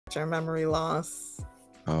Short-term memory loss.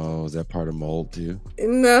 Oh, is that part of mold too?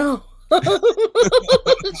 No.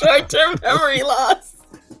 Short-term memory loss.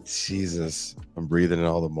 Jesus, I'm breathing in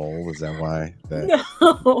all the mold. Is that why? No.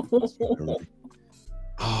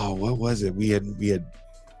 Oh, what was it? We had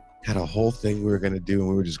a whole thing we were gonna do, and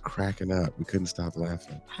we were just cracking up. We couldn't stop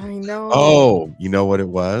laughing. I know. Oh, you know what it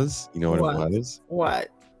was? You know what it was? What?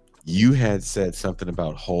 You had said something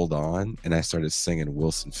about "Hold On," and I started singing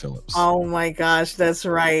Wilson Phillips. Oh my gosh, that's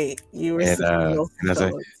right. You were singing Wilson and I was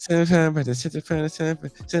Phillips. like,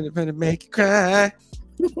 to make you cry.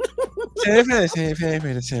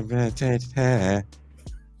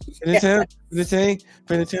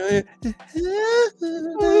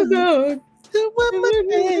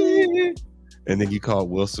 And then you call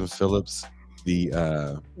Wilson Phillips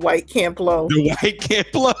the White Can't Blow. The White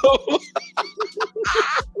Can't Blow.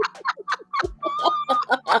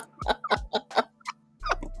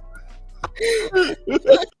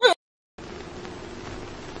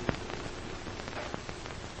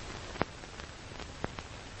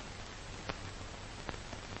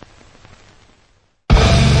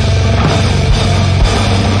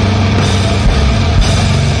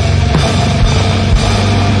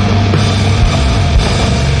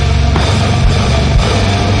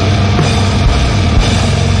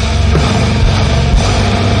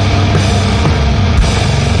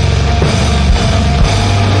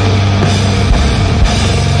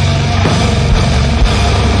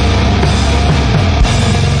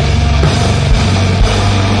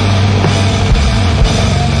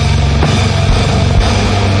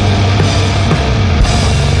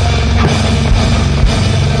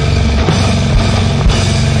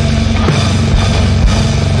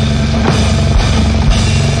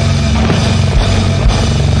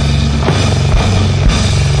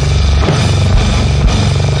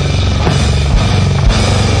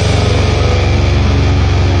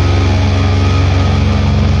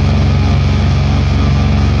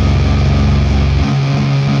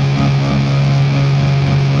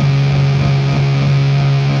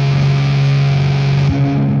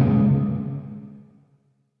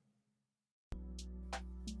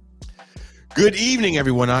 Good evening,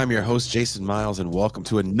 everyone. I'm your host, Jason Miles, and welcome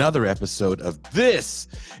to another episode of This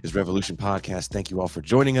is Revolution Podcast. Thank you all for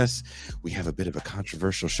joining us. We have a bit of a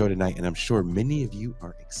controversial show tonight, and I'm sure many of you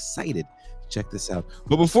are excited to check this out.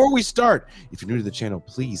 But before we start, if you're new to the channel,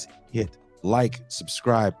 please hit like,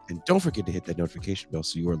 subscribe, and don't forget to hit that notification bell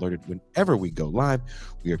so you are alerted whenever we go live.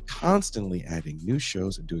 We are constantly adding new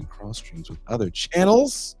shows and doing cross streams with other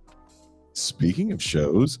channels. Speaking of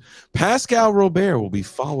shows, Pascal Robert will be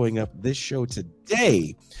following up this show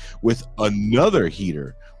today with another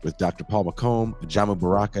heater with Dr. Paul McComb, Jamu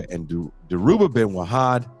Baraka, and Daruba Ben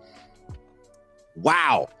Wahad.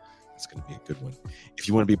 Wow, that's going to be a good one. If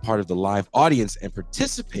you want to be part of the live audience and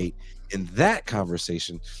participate in that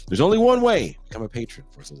conversation, there's only one way. Become a patron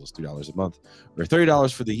for as little as $3 a month or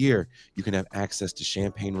 $30 for the year. You can have access to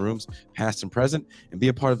champagne rooms, past and present, and be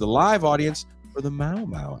a part of the live audience for the Mau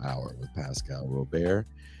Mau Hour with Pascal Robert,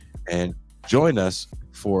 and join us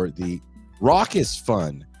for the raucous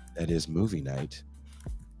fun that is movie night.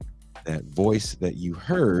 That voice that you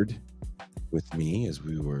heard with me as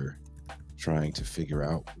we were trying to figure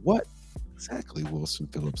out what exactly Wilson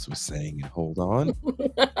Phillips was saying, and hold on.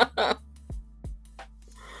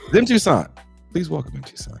 Them Toussaint. Please welcome them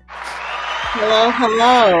Toussaint.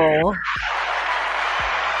 Hello.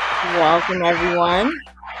 Welcome, everyone.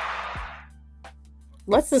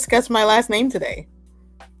 Let's discuss my last name today.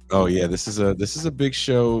 Oh yeah, this is a big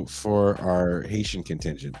show for our Haitian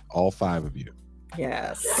contingent, all 5 of you.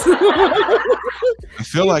 Yes. I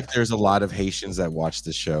feel like there's a lot of Haitians that watch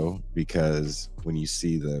the show because when you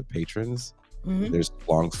see the patrons, there's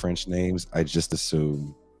long French names. I just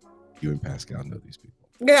assume you and Pascal know these people.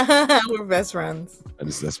 Yeah, we're best friends.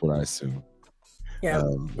 That's what I assume. Yeah.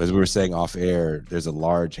 As we were saying off air, there's a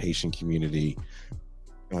large Haitian community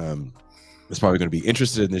that's probably going to be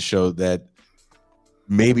interested in this show, that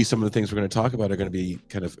maybe some of the things we're going to talk about are going to be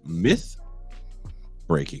kind of myth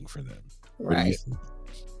breaking for them. Right.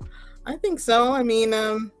 I think so. I mean,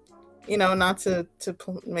 not to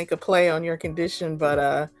make a play on your condition,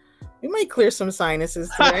 but we might clear some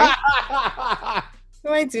sinuses today. We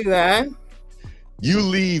might do that. You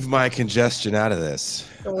leave my congestion out of this.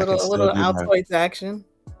 A little Altoids action.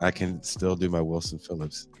 I can still do my Wilson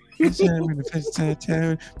Phillips. We could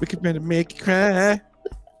better make you cry.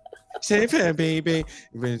 Say it, baby.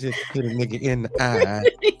 You're ready to hit a nigga in the eye.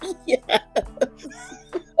 Yes.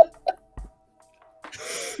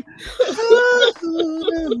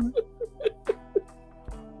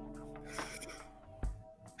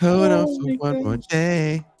 Hold on for one more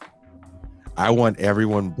day. I want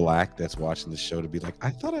everyone black that's watching the show to be like, I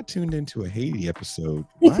thought I tuned into a Haiti episode.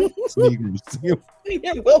 Why is Negroes?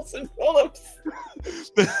 Yeah, Wilson Phillips.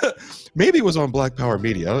 Maybe it was on Black Power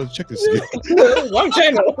Media. I'll check this again. Wrong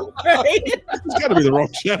channel, right? It's got to be the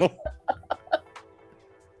wrong channel.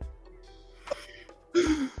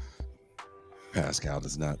 Pascal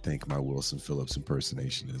does not think my Wilson Phillips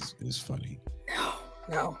impersonation is funny.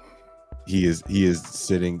 No. He is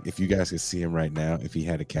sitting. If you guys could see him right now, if he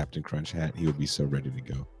had a Captain Crunch hat, he would be so ready to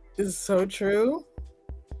go. This is so true.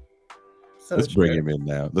 Let's bring him in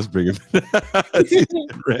now. Let's bring him in. He's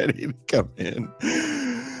ready to come in.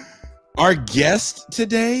 Our guest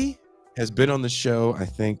today has been on the show, I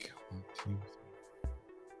think,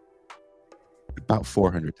 about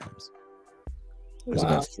 400 times. There's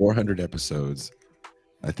about 400 episodes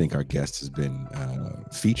I think our guest has been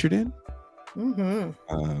featured in.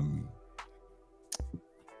 Mm-hmm.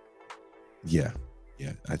 Yeah.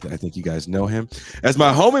 I think you guys know him as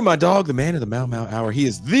my homie, my dog, the man of the Mau Mau Hour. He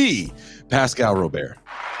is the Pascal Robert.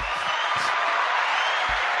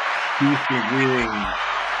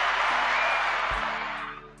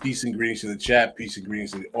 Peace and greetings to the chat. Peace and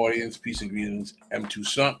greetings to the audience. Peace and greetings, M2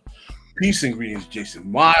 Son. Peace and greetings,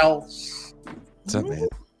 Jason Miles. What's up,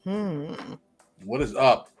 man? What is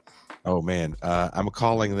up? Oh man, I'm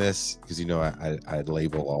calling this because I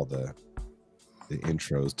label all the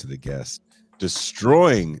intros to the guests,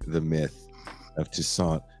 destroying the myth of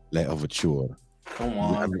Toussaint Louverture. Come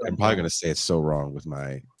on, I'm probably gonna say it so wrong with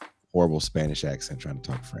my horrible Spanish accent trying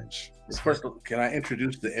to talk French. First, can I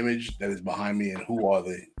introduce the image that is behind me and who are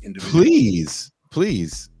the individuals?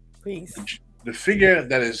 Please. The figure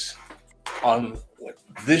that is on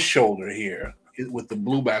this shoulder here with the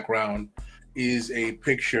blue background is a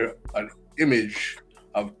picture, an image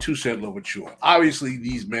of Toussaint Louverture. Obviously,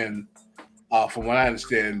 these men, from what I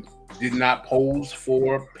understand, did not pose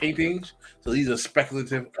for paintings. So these are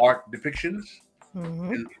speculative art depictions.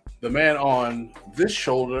 Mm-hmm. And the man on this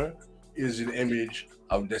shoulder is an image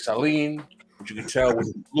of Dessalines, which you can tell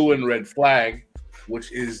with the blue and red flag,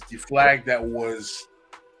 which is the flag that was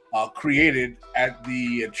created at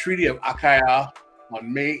the Treaty of Acaya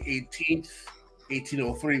on May 18th,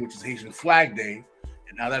 1803, which is Haitian Flag Day.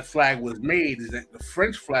 And how that flag was made is that the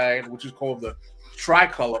French flag, which is called the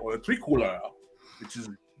tricolor or the tricolore, which is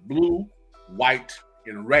blue, white,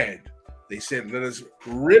 and red. They said, let us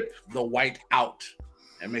rip the white out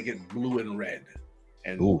and make it blue and red.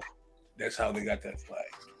 And that's how they got that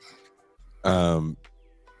flag.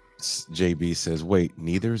 JB says, wait,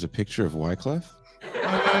 neither is a picture of Wyclef?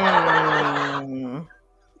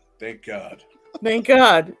 Thank God. Thank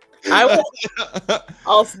God. I will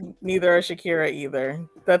also neither are Shakira either.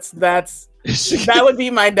 That would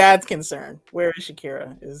be my dad's concern. Where is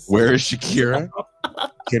Shakira? Where is Shakira?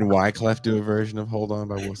 Can Wyclef do a version of Hold On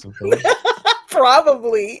by Wilson Phillips?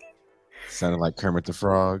 Probably. Sounded like Kermit the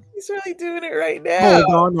Frog. He's really doing it right now.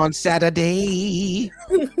 Hold on Saturday.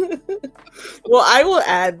 Well, I will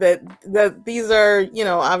add that these are,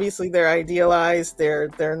 obviously they're idealized.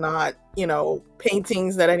 They're not,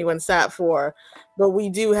 paintings that anyone sat for, but we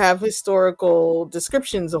do have historical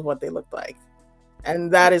descriptions of what they look like.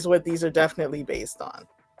 And that is what these are definitely based on.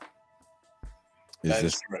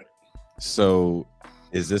 So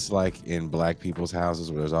is this like in Black people's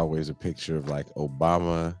houses where there's always a picture of like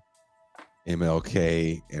Obama,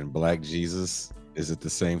 MLK, and Black Jesus? Is it the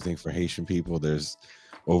same thing for Haitian people? There's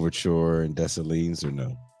Louverture and Dessalines, or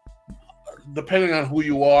no? Depending on who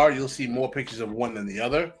you are, you'll see more pictures of one than the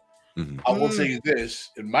other. Mm-hmm. I will say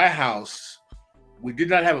this. In my house, we did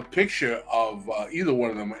not have a picture of either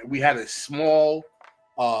one of them. We had a small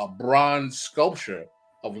bronze sculpture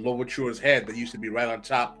of Louverture's head that used to be right on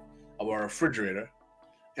top of our refrigerator.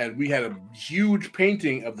 And we had a huge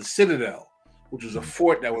painting of the Citadel, which was a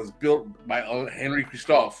fort that was built by Henry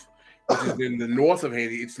Christophe, which is in the north of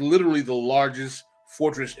Haiti. It's literally the largest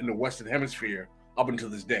fortress in the Western Hemisphere up until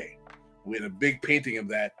this day. We had a big painting of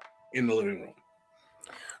that in the living room.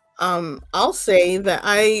 I'll say that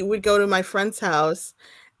I would go to my friend's house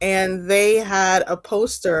and they had a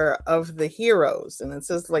poster of the heroes, and it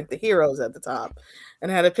says like the heroes at the top,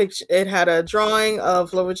 and had a picture. It had a drawing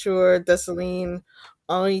of Louverture, Dessalines,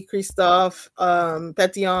 Henri Christophe,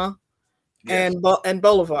 Pétion, yes, and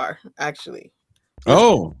Bolivar, actually.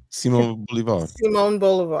 Simon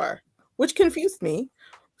Bolivar, which confused me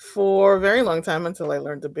for a very long time until I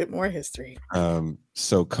learned a bit more history.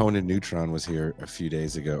 So Conan Neutron was here a few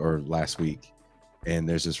days ago or last week, and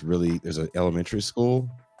there's an elementary school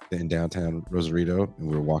in downtown Rosarito, and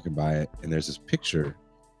we were walking by it, and there's this picture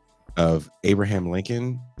of Abraham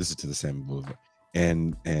Lincoln. This is to the San Boulevard,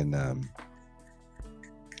 and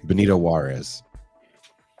Benito Juarez.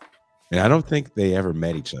 And I don't think they ever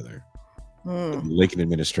met each other. Hmm. The Lincoln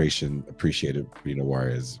administration appreciated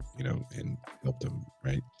Juarez, and helped him,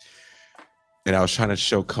 right? And I was trying to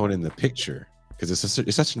show Conan the picture because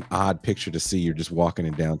it's such an odd picture to see. You're just walking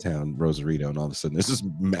in downtown Rosarito, and all of a sudden there's this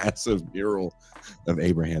massive mural of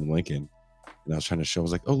Abraham Lincoln. And I was trying to show, I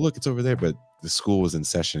was like, oh, look, it's over there. But the school was in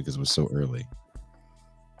session because it was so early.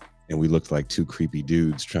 And we looked like two creepy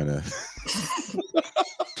dudes trying to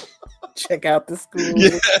check out the school.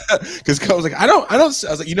 Yeah, because I was like, I was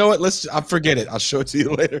like, you know what? I'll forget it. I'll show it to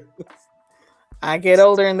you later. I get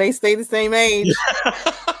older and they stay the same age.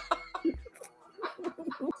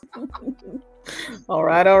 All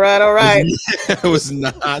right. It was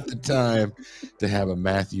not the time to have a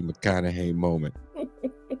Matthew McConaughey moment.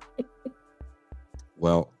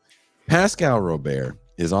 Well, Pascal Robert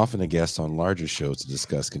is often a guest on larger shows to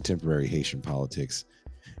discuss contemporary Haitian politics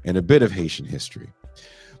and a bit of Haitian history.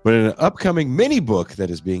 But in an upcoming mini book that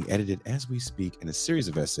is being edited as we speak in a series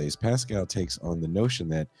of essays, Pascal takes on the notion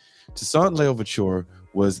that Toussaint Louverture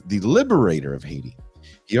was the liberator of Haiti.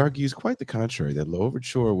 He argues quite the contrary, that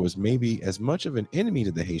Louverture was maybe as much of an enemy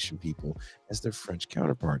to the Haitian people as their French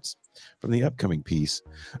counterparts. From the upcoming piece,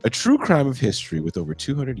 a true crime of history with over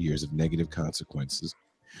 200 years of negative consequences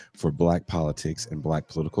for Black politics and Black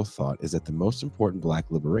political thought is that the most important Black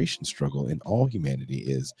liberation struggle in all humanity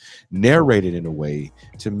is narrated in a way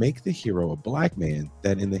to make the hero a Black man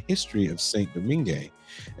that in the history of Saint-Domingue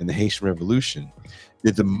and the Haitian Revolution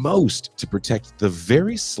did the most to protect the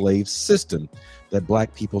very slave system that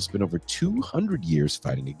Black people spent over 200 years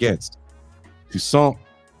fighting against. Toussaint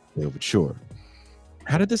Louverture.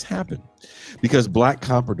 How did this happen? Because Black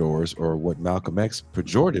compradors, or what Malcolm X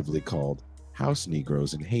pejoratively called house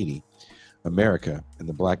Negroes in Haiti, America, and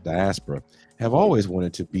the Black diaspora, have always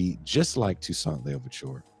wanted to be just like Toussaint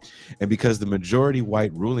Louverture. And because the majority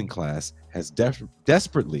white ruling class has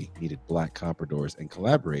desperately needed Black compradors and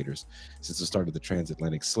collaborators since the start of the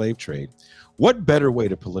transatlantic slave trade, what better way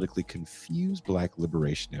to politically confuse Black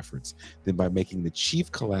liberation efforts than by making the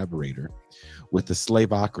chief collaborator with the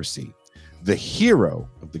slavocracy the hero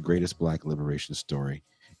of the greatest Black liberation story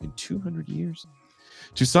in 200 years?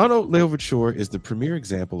 Toussaint Louverture is the premier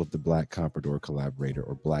example of the Black comprador collaborator,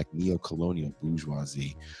 or Black neo-colonial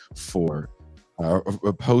bourgeoisie, for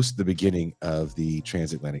post the beginning of the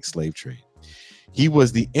transatlantic slave trade. He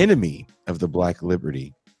was the enemy of the Black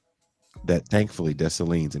liberty that thankfully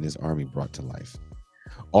Dessalines and his army brought to life.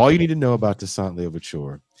 All you need to know about Toussaint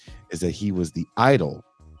Louverture is that he was the idol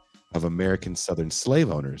of American Southern slave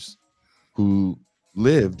owners who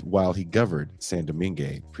lived while he governed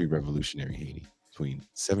Saint-Domingue, pre-revolutionary Haiti, between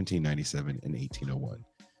 1797 and 1801.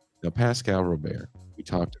 Now, Pascal Robert, we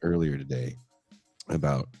talked earlier today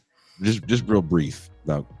about, just real brief,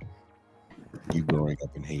 about you growing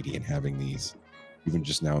up in Haiti and having these, even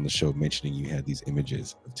just now on the show, mentioning you had these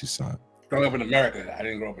images of Toussaint. Growing up in America. I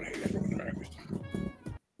didn't grow up in Haiti. I grew up in America.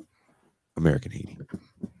 American Haiti.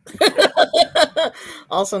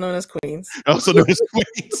 Also known as Queens. Also known as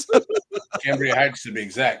Queens. Cambria Heights, to be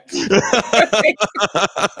exact.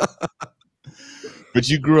 But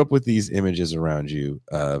you grew up with these images around you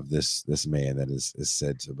of this man that is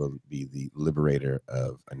said to be the liberator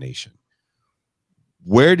of a nation.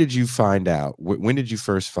 Where did you find out? When did you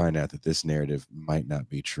first find out that this narrative might not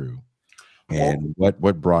be true? And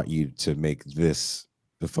what brought you to make this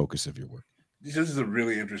the focus of your work? This is a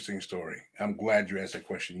really interesting story. I'm glad you asked that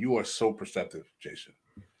question. You are so perceptive, Jason.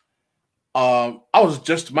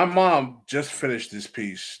 My mom just finished this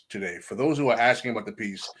piece today. For those who are asking about the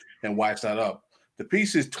piece and why it's not up, the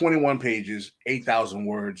piece is 21 pages, 8,000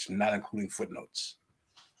 words, not including footnotes.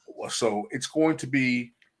 So it's going to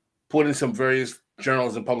be put in some various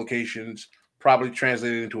journals and publications, probably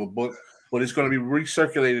translated into a book, but it's going to be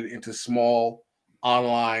recirculated into small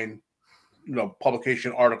online,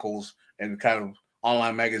 publication articles and kind of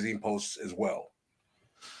online magazine posts as well.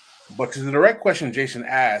 But to the direct question Jason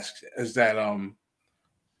asked is that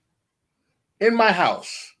in my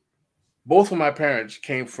house, both of my parents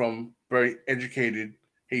came from very educated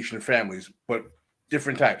Haitian families, but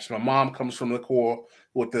different types. My mom comes from the core,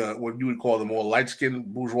 what you would call the more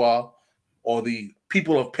light-skinned bourgeois, or the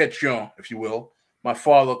people of Pétion, if you will. My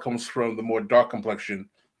father comes from the more dark complexion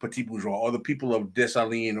petit bourgeois, or the people of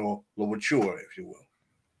Dessalines or Louverture, if you will.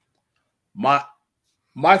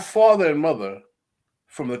 My father and mother,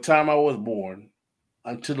 from the time I was born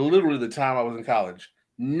until literally the time I was in college,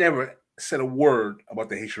 never said a word about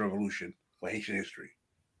the Haitian Revolution or Haitian history.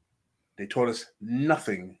 They taught us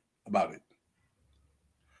nothing about it.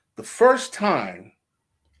 The first time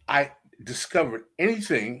I discovered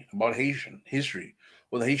anything about Haitian history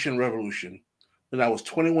or the Haitian Revolution when I was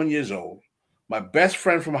 21 years old, my best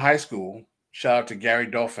friend from high school, shout out to Gary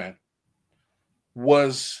Dauphin,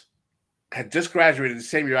 had just graduated the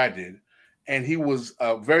same year I did, and he was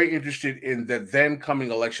very interested in the then coming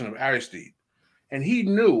election of Aristide. And he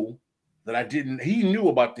knew that I didn't. He knew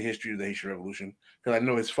about the history of the Haitian Revolution because I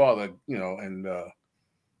know his father, and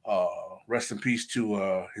rest in peace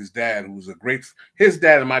to his dad, who was his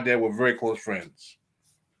dad and my dad were very close friends.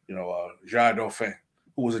 Jean Dauphin,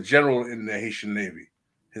 who was a general in the Haitian Navy.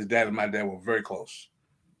 His dad and my dad were very close.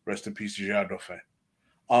 Rest in peace to Jean Dauphin.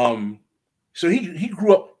 So he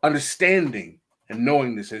grew up understanding and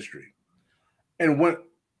knowing this history. And when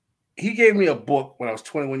he gave me a book when I was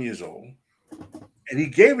 21 years old, and he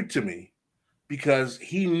gave it to me because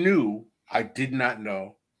he knew I did not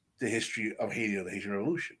know the history of Haiti or the Haitian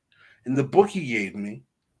Revolution. And the book he gave me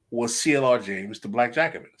was C.L.R. James, The Black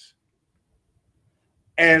Jacobins.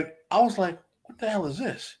 And I was like, what the hell is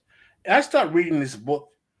this? And I start reading this book.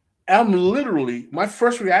 My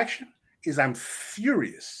first reaction is I'm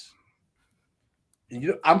furious.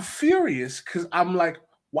 And I'm furious because I'm like,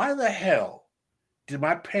 why the hell did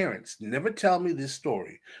my parents never tell me this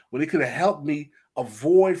story when they could have helped me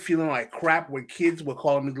avoid feeling like crap when kids were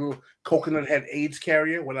calling me little coconut head AIDS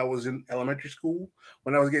carrier when I was in elementary school,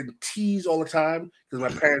 when I was getting teased all the time because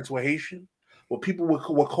my parents were Haitian, when people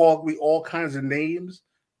would call me all kinds of names,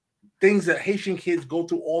 things that Haitian kids go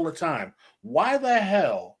through all the time. Why the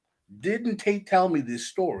hell didn't they tell me this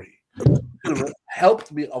story? It could have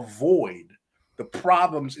helped me avoid the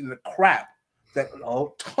problems and the crap that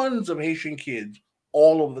tons of Haitian kids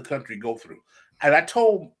all over the country go through. And I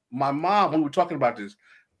told my mom, we were talking about this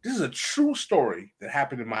is a true story that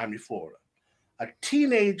happened in Miami, Florida. A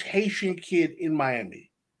teenage Haitian kid in Miami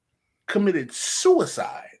committed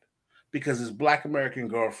suicide because his Black American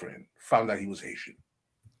girlfriend found out he was Haitian.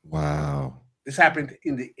 Wow. This happened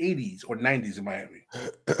in the 80s or 90s in Miami.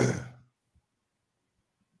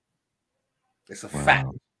 It's a fact.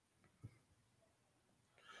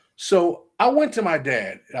 So I went to my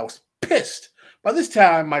dad and I was pissed. By this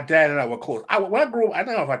time, my dad and I were close. When I grew up, I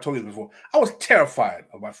don't know if I told you this before, I was terrified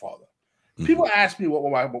of my father. Mm-hmm. People ask me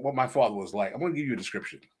what my father was like. I'm going to give you a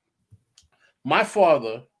description. My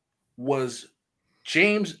father was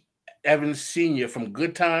James Evans Sr. from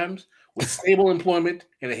Good Times with stable employment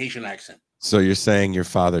and a Haitian accent. So you're saying your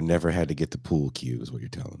father never had to get the pool cue is what you're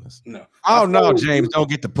telling us? No. Oh, no, James, don't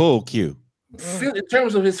get the pool cue. In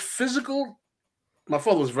terms of his physical, my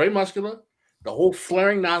father was very muscular. The whole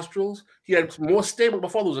flaring nostrils. He had more stable. My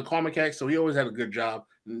father was a car mechanic, so he always had a good job.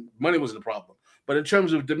 Money wasn't a problem. But in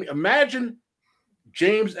terms of, imagine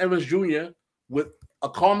James Evans Jr. with a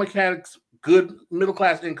car mechanic's good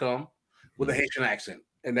middle-class income with a Haitian accent.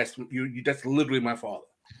 And that's literally my father.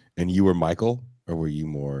 And you were Michael, or were you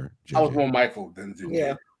more JJ? I was more Michael than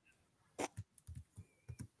Junior. Yeah.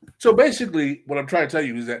 So basically, what I'm trying to tell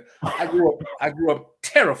you is that I grew up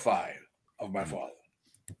terrified of my father.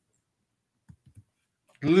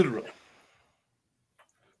 Literally.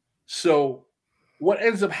 So what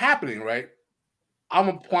ends up happening, right? I'm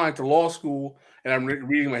applying to law school and I'm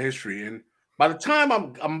reading my history. And by the time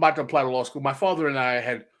I'm about to apply to law school, my father and I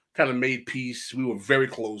had kind of made peace. We were very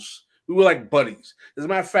close. We were like buddies. As a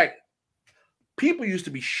matter of fact, people used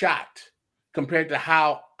to be shocked compared to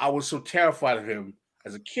how I was so terrified of him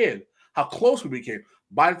as a kid, how close we became.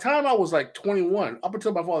 By the time I was like 21, up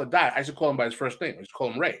until my father died, I used to call him by his first name. I used to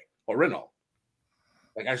call him Ray or Reno.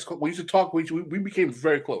 Like we used to talk, we became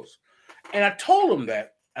very close. And I told him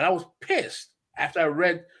that, and I was pissed after I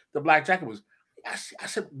read The Black Jacobins. I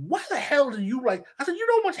said, why the hell do you like? I said, you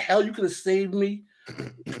know how much hell you could have saved me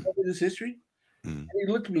in this history? And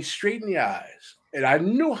he looked me straight in the eyes, and I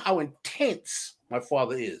knew how intense my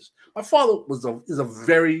father is. My father is a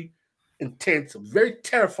very intense, very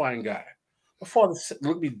terrifying guy. My father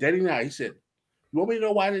looked me dead in the eye. He said, you want me to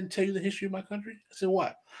know why I didn't tell you the history of my country? I said,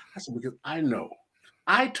 why? I said, because I know.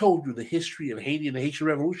 I told you the history of Haiti and the Haitian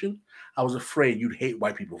Revolution. I was afraid you'd hate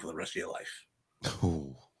white people for the rest of your life.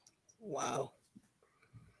 Oh. Wow.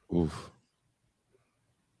 Oof.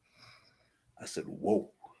 I said, whoa.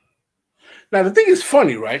 Now, the thing is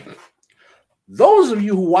funny, right? Those of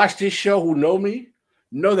you who watch this show who know me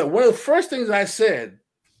know that one of the first things I said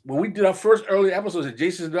when we did our first early episodes at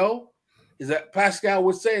Jason's Know is that Pascal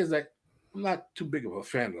would say is that I'm not too big of a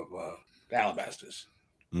fan of the Alabasters.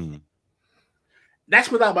 Mm-hmm. That's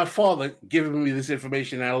without my father giving me this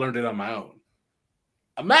information, and I learned it on my own.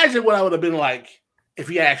 Imagine what I would have been like if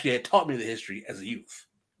he actually had taught me the history as a youth.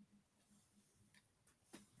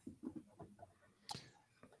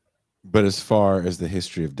 But as far as the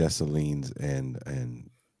history of Dessalines and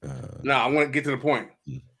now I want to get to the point.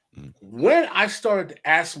 Mm-hmm. When I started to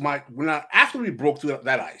ask after we broke through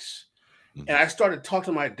that ice, And I started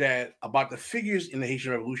talking to my dad about the figures in the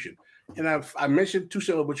Haitian Revolution. And I mentioned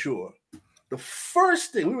Toussaint Louverture. The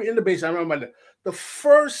first thing, we were in the base, I remember the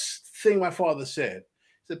first thing my father said,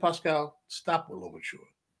 he said, Pascal, stop with Louverture.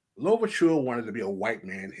 Louverture wanted to be a white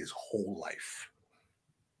man his whole life.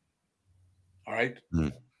 All right?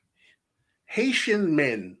 Haitian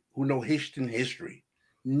men who know Haitian history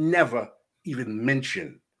never even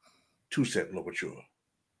mention Toussaint Louverture.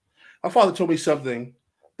 My father told me something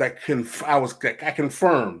that I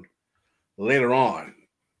confirmed later on,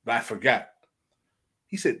 but I forgot.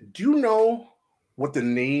 He said, do you know what the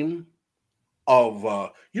name of,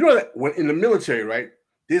 you know that when in the military, right,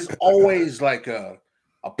 there's always like a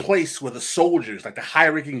place where the soldiers, like the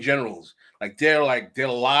high-ranking generals, like their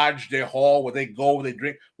lodge, their hall, where they go, where they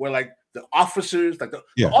drink, where like the officers, like the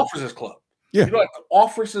officers club. Yeah. You know, like the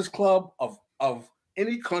officers club of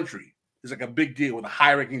any country is like a big deal with a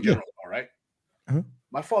high-ranking general, all right?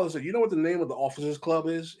 My father said, you know what the name of the officers club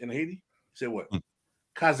is in Haiti? He said, what?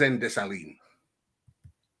 Cazen Dessalines.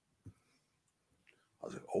 I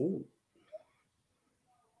was like, oh,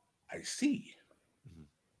 I see.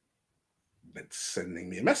 That's sending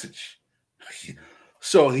me a message.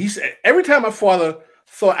 So he said, every time my father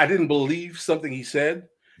thought I didn't believe something he said,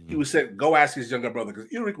 he would say, go ask his younger brother,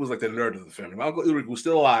 because Ulrich was like the nerd of the family. My uncle Ulrich was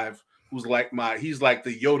still alive, he's like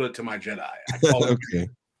the Yoda to my Jedi. I call him okay.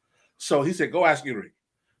 So he said, go ask Ulrich.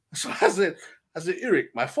 So I said, Ulrich,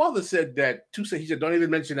 my father said that Toussaint, he said, don't even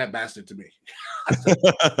mention that bastard to me. I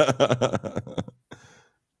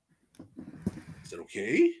said,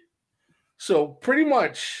 okay. So pretty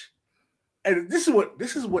much, and this is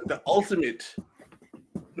what the ultimate.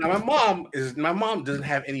 Now my mom doesn't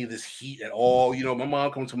have any of this heat at all. You know, my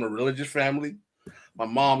mom comes from a religious family. My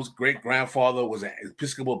mom's great grandfather was an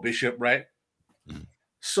Episcopal bishop, right?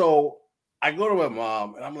 So I go to my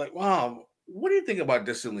mom and I'm like, Mom, what do you think about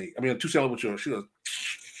Dessalines? I mean, Toussaint Louverture. She goes,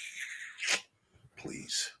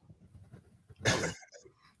 please. I'm like,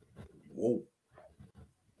 whoa.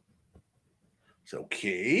 It's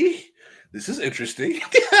okay. This is interesting.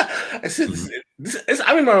 I said,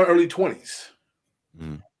 I'm in my early 20s.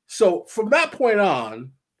 So from that point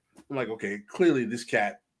on, I'm like, okay, clearly this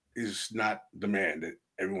cat is not the man that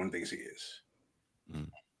everyone thinks he is.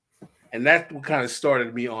 And that's what kind of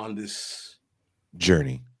started me on this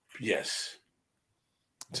journey. Yes.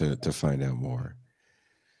 To find out more.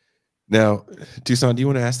 Now, Toussaint, do you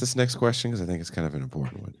want to ask this next question? Because I think it's kind of an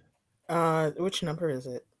important one. Which number is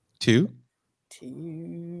it? 2.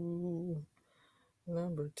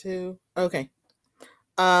 Number 2. Okay.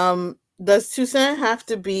 Does Toussaint have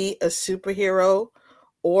to be a superhero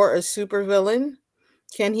or a supervillain?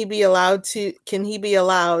 Can he be allowed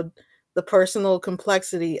the personal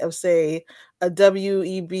complexity of, say, a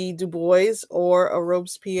W.E.B. Du Bois or a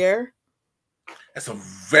Robespierre? That's a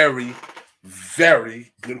very,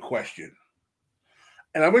 very good question.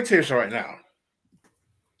 And I'm going to tell you something right now.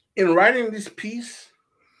 In writing this piece,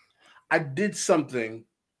 I did something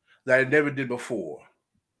that I never did before.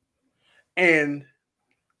 And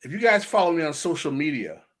if you guys follow me on social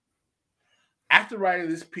media, after writing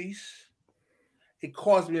this piece, it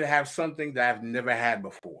caused me to have something that I've never had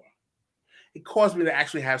before. It caused me to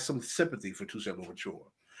actually have some sympathy for Toussaint Louverture.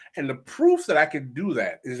 And the proof that I can do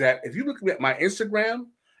that is that if you look at my Instagram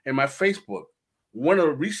and my Facebook, one of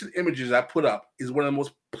the recent images I put up is one of the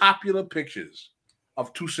most popular pictures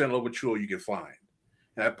of Toussaint Louverture you can find.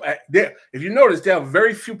 And if you notice, there are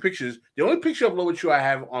very few pictures. The only picture of Louverture I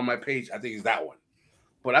have on my page, I think, is that one.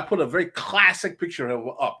 But I put a very classic picture of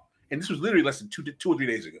him up. And this was literally less than 2 or 3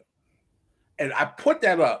 days ago. And I put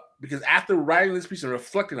that up because after writing this piece and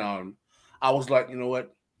reflecting on him, I was like, you know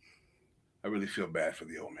what? I really feel bad for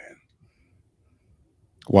the old man.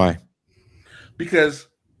 Why? Because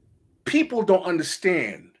people don't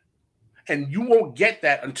understand, and you won't get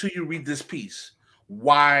that until you read this piece,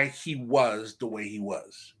 why he was the way he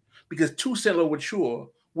was. Because Toussaint Louverture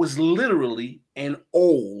was literally an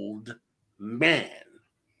old man.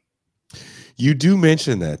 You do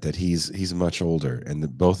mention that he's much older, and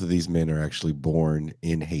that both of these men are actually born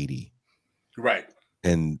in Haiti. Right.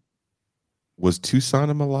 And was Toussaint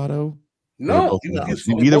a mulatto? No,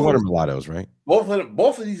 neither one are mulattoes, right? Both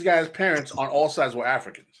of these guys' parents on all sides were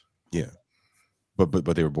Africans. Yeah, but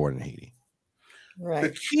they were born in Haiti. Right. The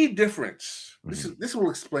key difference. This will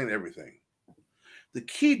explain everything. The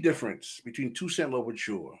key difference between Toussaint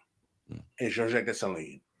Louverture and Jean-Jacques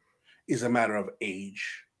Dessalines is a matter of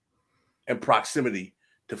age and proximity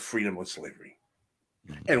to freedom or slavery,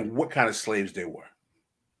 and what kind of slaves they were.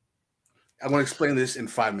 I'm going to explain this in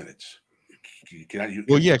 5 minutes.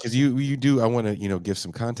 Well, yeah, because you do. I want to give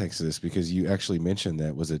some context to this, because you actually mentioned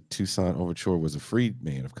that was it Toussaint Louverture was a free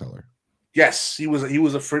man of color. Yes, he was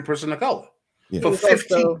a free person of color Yeah.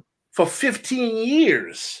 for 15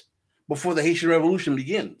 years before the Haitian Revolution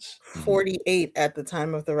begins. 48 at the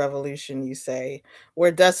time of the revolution, you say,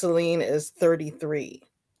 where Dessalines is 33.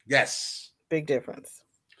 Yes. Big difference.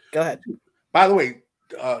 Go ahead. By the way,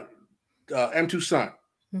 M2 Son,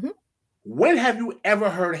 Mhm. when have you ever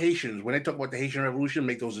heard Haitians, when they talk about the Haitian Revolution,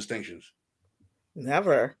 make those distinctions?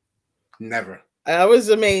 Never. Never. I was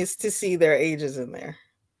amazed to see their ages in there.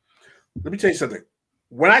 Let me tell you something.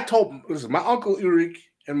 When I listen, my uncle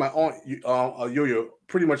Ulrich and my aunt Yo-Yo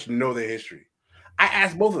pretty much know their history. I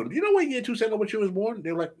asked both of them, do you know what year Toussaint Louverture was born?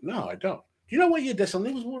 They were like, no, I don't. Do you know what year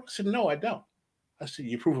Dessalines was born? I said, no, I don't. I said,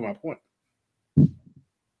 you're proving my point.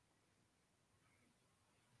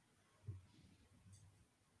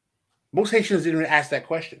 Most Haitians didn't even ask that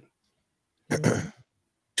question.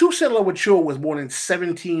 Toussaint Louverture was born in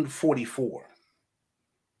 1744.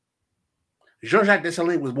 Jean-Jacques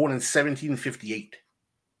Dessalines was born in 1758.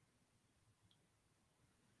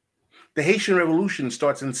 The Haitian Revolution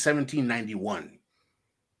starts in 1791.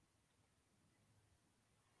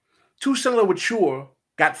 Toussaint Louverture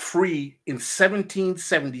got free in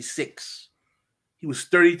 1776. He was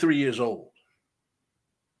 33 years old.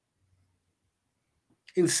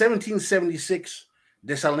 In 1776,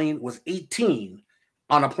 Dessalines was 18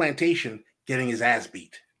 on a plantation getting his ass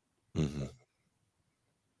beat. Mm-hmm.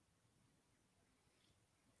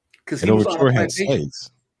 Because And Louverture had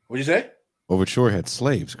slaves. What'd you say? Louverture had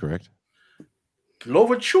slaves, correct?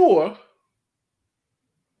 Louverture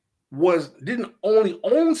didn't only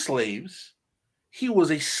own slaves, he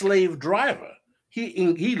was a slave driver. He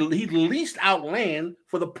leased out land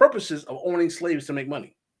for the purposes of owning slaves to make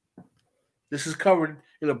money. This is covered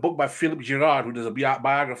in a book by Philippe Girard, who does a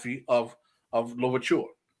biography of Louverture.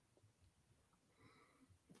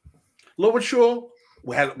 Louverture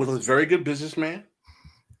was a very good businessman.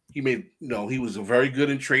 He was very good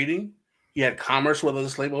in trading. He had commerce with other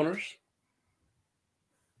slave owners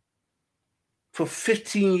for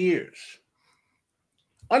 15 years.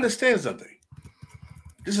 Understand something.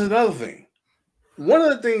 This is another thing. One of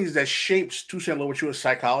the things that shapes Toussaint Louverture's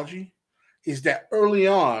psychology is that early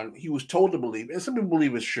on, he was told to believe, and some people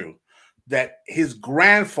believe it's true, that his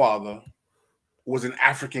grandfather was an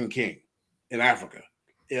African king in Africa,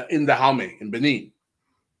 in Dahomey, in Benin.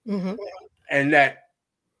 Mm-hmm. And that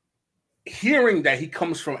hearing that he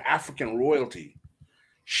comes from African royalty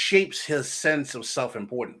shapes his sense of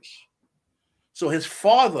self-importance. So his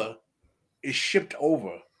father is shipped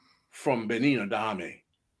over from Benin or Dahomey,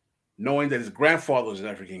 knowing that his grandfather was an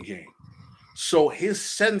African king. So his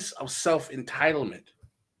sense of self-entitlement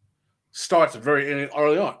starts very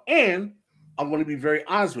early on. And I'm going to be very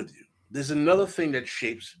honest with you. There's another thing that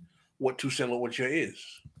shapes what Toussaint Louverture is.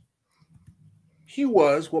 He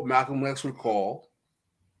was what Malcolm X would call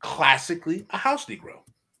classically a house Negro.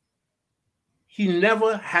 He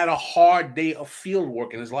never had a hard day of field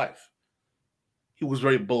work in his life. He was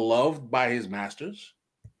very beloved by his masters.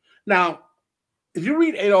 Now, if you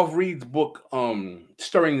read Adolph Reed's book,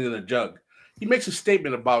 Stirring in a Jug, he makes a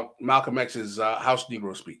statement about Malcolm X's house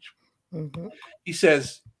Negro speech. Mm-hmm. He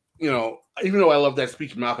says, even though I love that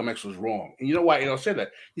speech, Malcolm X was wrong. And you know why Adolph said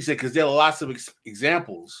that? He said, because there are lots of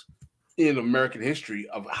examples in American history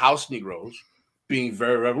of house Negroes being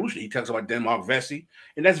very revolutionary. He talks about Denmark Vesey,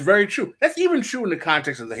 and that's very true. That's even true in the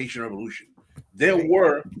context of the Haitian Revolution. There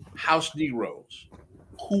were house Negroes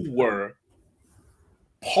who were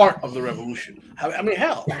part of the revolution. I mean,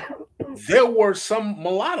 hell, there were some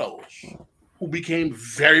mulattoes who became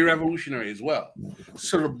very revolutionary as well.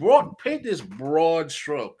 So to paint this broad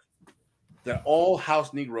stroke that all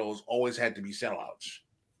house Negroes always had to be sellouts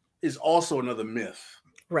is also another myth,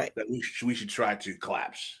 right? That we should try to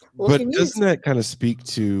collapse. But doesn't that kind of speak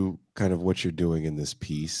to kind of what you're doing in this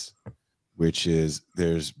piece, which is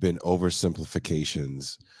there's been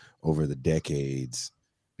oversimplifications over the decades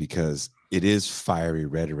because it is fiery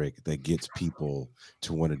rhetoric that gets people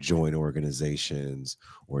to want to join organizations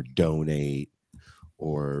or donate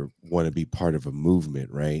or want to be part of a movement,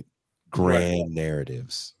 right? Grand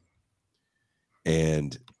narratives.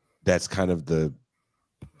 And that's kind of the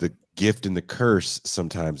gift and the curse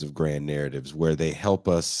sometimes of grand narratives, where they help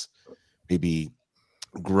us maybe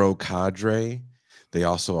grow cadre. They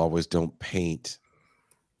also always don't paint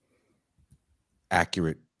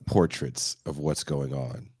accurate portraits of what's going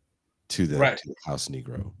on to the house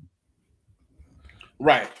Negro.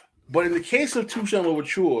 Right. But in the case of Toussaint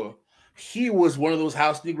Louverture, he was one of those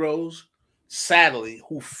house Negroes, sadly,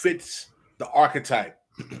 who fits the archetype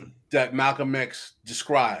that Malcolm X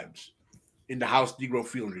describes in the house Negro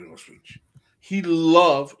field Negro speech.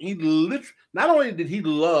 Not only did he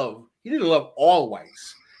didn't love all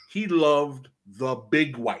whites, He loved the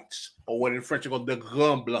big whites, or what in French are called the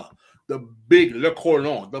Grand Blanc, the big Le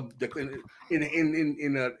Cordon.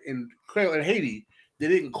 In Creole and Haiti, they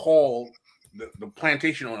didn't call the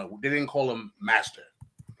plantation owner. They didn't call him master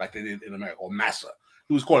like they did in America, or massa.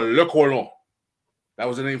 He was called Le Cordon. That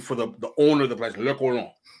was the name for the owner of the place, Le Cordon.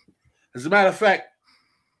 As a matter of fact,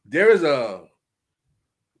 there is a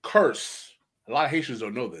curse. A lot of Haitians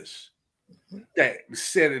don't know this. That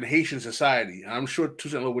said in Haitian society, and I'm sure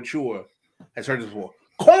Toussaint Louverture has heard this before.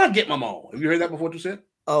 Call and get maman. Have you heard that before, Toussaint?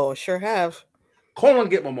 Oh, sure have. Call and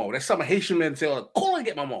get maman. That's something Haitian men say. Like, call and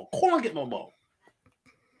get maman. Call and get maman.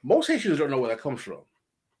 Most Haitians don't know where that comes from.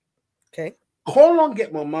 Okay. Call and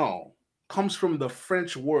get maman comes from the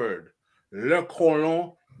French word le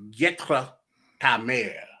colon guettre ta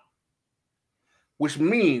mère, which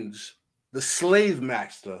means the slave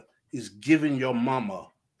master is giving your mama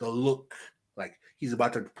the look, like he's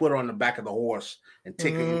about to put her on the back of the horse and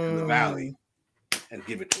take her into the valley and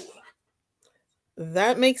give it to her.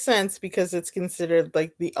 That makes sense because it's considered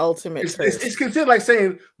like the ultimate curse. It's considered like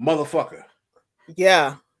saying motherfucker.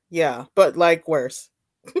 Yeah, but like worse.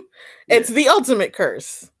 It's the ultimate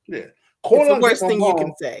curse. Yeah. It's the worst thing you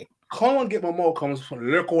can say. Call and get maman comes from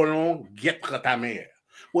le colon guettre ta mère.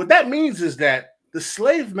 What that means is that the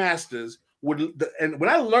slave masters would, and when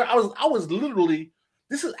I learned, I was literally,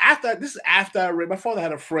 this is after I read. My father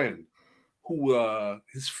had a friend who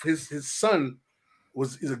his son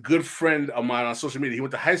is a good friend of mine on social media. He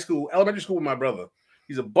went to elementary school with my brother.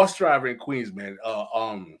 He's a bus driver in Queens, man.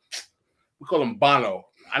 We call him Bono.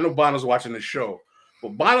 I know Bono's watching the show,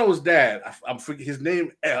 but Bono's dad, I'm forgetting his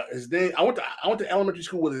name. I went to elementary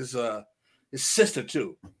school with his sister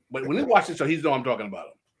too. But when he watched the show, he's know I'm talking about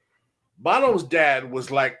him. Bono's dad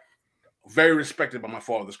was like very respected by my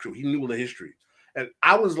father's crew. He knew the history. And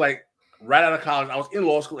I was like, right out of college, I was in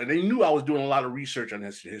law school, and they knew I was doing a lot of research on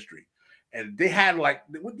this history. And they had like,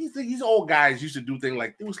 these old guys used to do things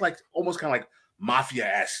like, it was like almost kind of like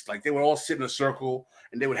mafia-esque. Like they would all sit in a circle,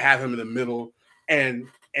 and they would have him in the middle. And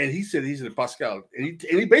he said, Pascal, and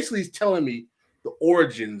he basically is telling me the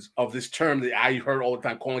origins of this term that I heard all the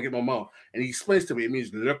time, calling it maman. And he explains to me, it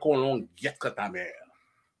means le colon guettre ta mère.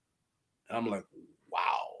 And I'm like,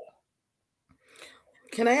 wow.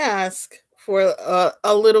 Can I ask for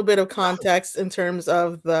a little bit of context in terms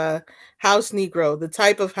of the house Negro, the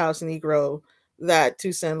type of house Negro that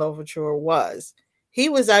Toussaint Louverture was? He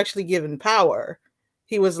was actually given power.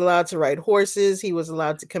 He was allowed to ride horses. He was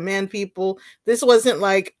allowed to command people. This wasn't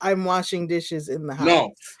like I'm washing dishes in the house.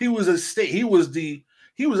 No, he was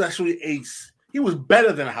he was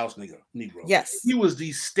better than a house Negro. Yes. He was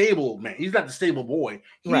the stable man. He's not the stable boy.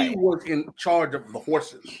 He was in charge of the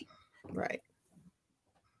horses. Right.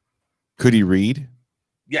 Could he read?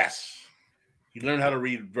 Yes. He learned how to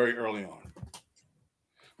read very early on.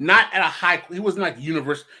 Not at a high, he wasn't like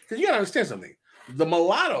university. Because you gotta understand something. The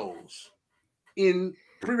mulattoes in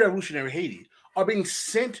pre-revolutionary Haiti are being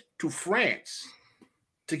sent to France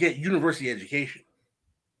to get university education.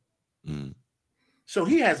 Mm. So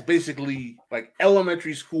he has basically like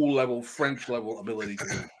elementary school level, French level ability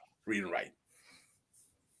to read and write,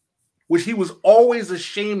 which he was always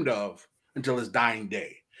ashamed of until his dying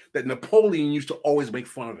day. That Napoleon used to always make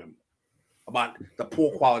fun of him about the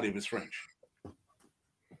poor quality of his French.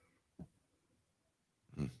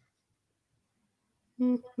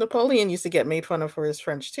 Napoleon used to get made fun of for his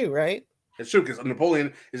French too, right? That's true, because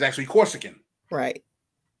Napoleon is actually Corsican. Right.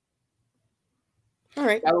 All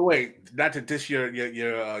right. By the way, not to diss your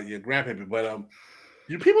grandpappy, but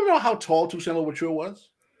do people know how tall Toussaint Louverture was?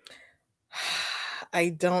 I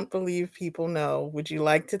don't believe people know. Would you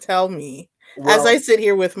like to tell me? Well, as I sit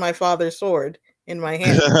here with my father's sword in my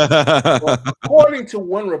hand. Well, according to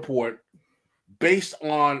one report, based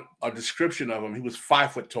on a description of him, he was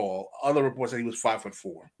 5 foot tall. Other reports said he was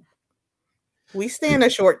 5'4". We stand a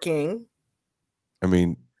short king. I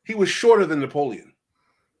mean, he was shorter than Napoleon.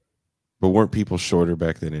 But weren't people shorter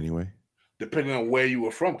back then anyway? Depending on where you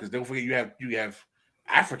were from, because don't forget you have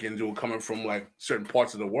Africans who are coming from like certain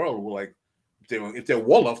parts of the world who were like, if they're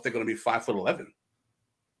Wolof, they're going to be 5'11".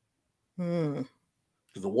 Because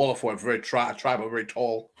the Wolof are a very tribe of very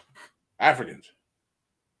tall Africans.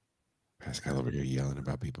 Pascal over here yelling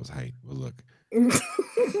about people's height. Well, look,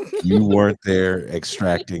 you weren't there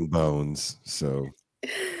extracting bones, so.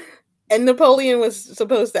 And Napoleon was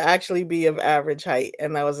supposed to actually be of average height,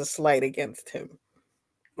 and that was a slight against him.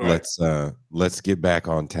 Right. Let's get back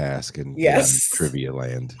on task and trivia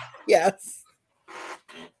land. Yes.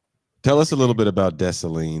 Tell us a little bit about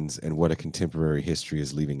Dessalines and what a contemporary history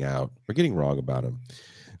is leaving out or getting wrong about him.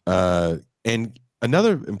 And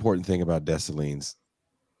another important thing about Dessalines,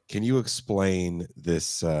 Can you explain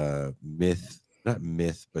this myth, not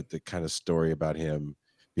myth, but the kind of story about him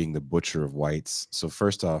being the butcher of whites? So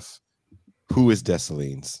first off, who is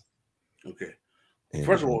Dessalines? Okay. And,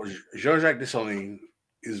 First of all, Jean-Jacques Dessalines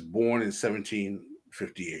is born in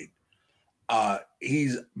 1758.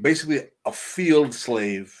 He's basically a field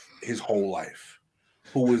slave his whole life,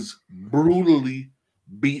 who was brutally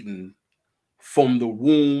beaten from the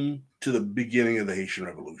womb to the beginning of the Haitian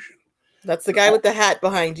Revolution. That's the guy with the hat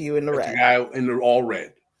behind you in the red. The guy in the all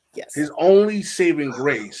red. Yes. His only saving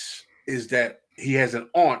grace is that he has an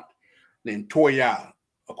aunt named Toya.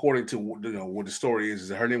 According to what the story is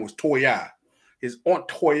that her name was Toya. His aunt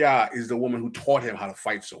Toya is the woman who taught him how to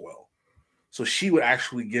fight so well. So she would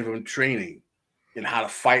actually give him training in how to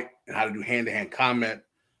fight and how to do hand-to-hand combat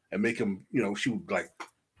and make him, she would like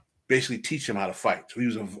basically teach him how to fight. So he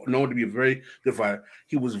was known to be a very good fighter.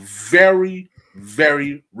 He was very,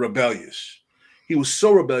 very rebellious. He was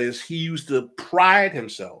so rebellious, he used to pride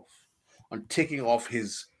himself on taking off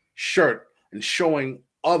his shirt and showing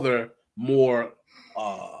other more,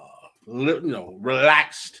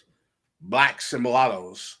 relaxed blacks and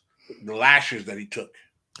mulattoes the lashes that he took.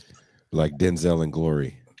 Like Denzel and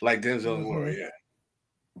Glory. Like Denzel and Glory, yeah.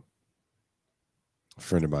 A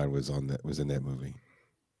friend of mine was in that movie.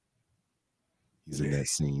 He's in that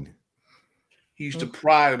scene. He used to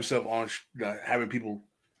pride himself on having people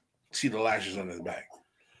see the lashes on his back.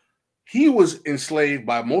 He was enslaved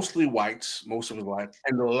by mostly whites most of his life,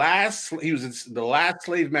 and the last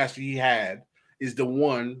slave master he had is the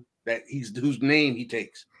one that whose name he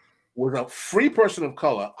takes. Was a free person of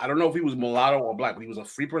color. I don't know if he was mulatto or black, but he was a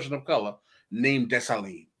free person of color named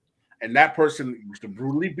Dessalines. And that person used to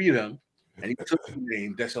brutally beat him, and he took the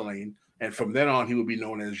name Dessalines. And from then on, he would be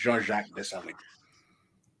known as Jean-Jacques Dessalines.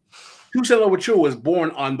 Toussaint Louverture was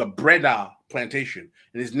born on the Breda plantation,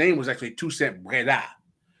 and his name was actually Toussaint Breda.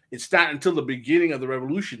 It's not until the beginning of the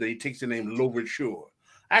revolution that he takes the name Louverture.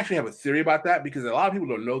 I actually have a theory about that because a lot of people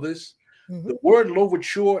don't know this. Mm-hmm. The word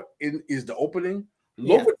Louverture is the opening.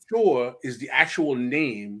 Louverture is the actual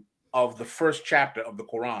name of the first chapter of the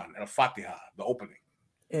Quran, Al-Fatiha, the opening.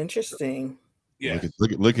 Interesting. Yeah.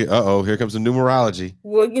 Look at here comes the numerology.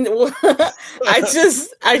 Well, I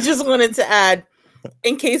just wanted to add,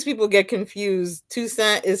 in case people get confused,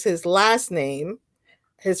 Toussaint is his last name.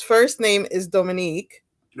 His first name is Dominique.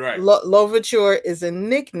 Right. Louverture is a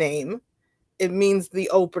nickname. It means the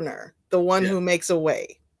opener, the one who makes a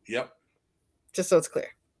way. Yep. Just so it's clear.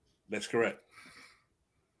 That's correct.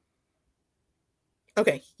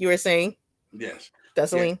 Okay, you were saying? Yes.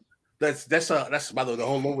 Dessalines? That's by the way, the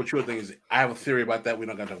whole Louverture thing is. I have a theory about that. We're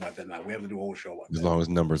not going to talk about that now. We have to do a whole show about that. As long as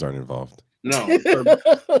numbers aren't involved. No, it's going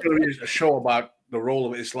to be a show about the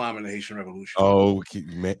role of Islam in the Haitian Revolution. Oh,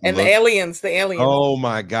 and the aliens. Oh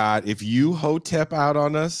my God! If you hotep out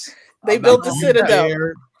on us, they built the citadel.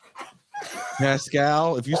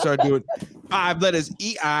 Pascal, if you start doing 5 letters,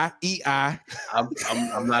 EI. I'm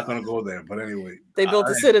not going to go there. But anyway, they built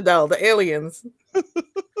the citadel. The aliens.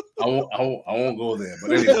 I won't go there.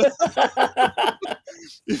 But anyway.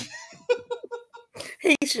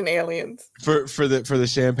 Haitian aliens. For the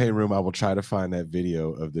champagne room, I will try to find that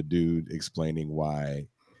video of the dude explaining why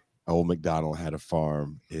old McDonald had a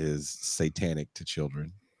farm is satanic to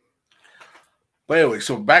children. But anyway,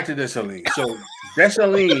 so back to Dessalines. So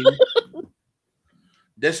Dessalines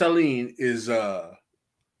is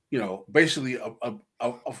basically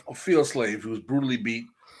a field slave who was brutally beat,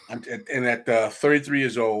 and at 33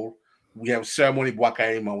 years old, we have ceremony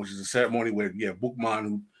Bwakaima, which is a ceremony where you have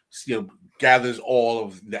Boukman who gathers all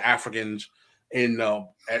of the Africans in the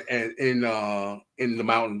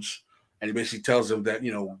mountains, and he basically tells them that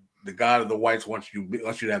the God of the whites wants you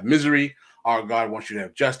to have misery. Our God wants you to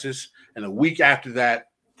have justice. And a week after that,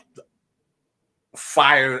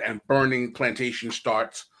 fire and burning plantation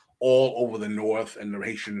starts all over the north, and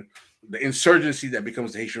the insurgency that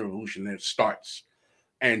becomes the Haitian Revolution then starts.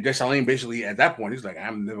 And Dessalines basically at that point, he's like,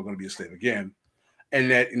 I'm never going to be a slave again. And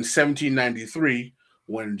that in 1793,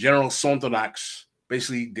 when General Sontonax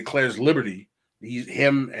basically declares liberty,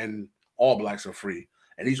 him and all blacks are free.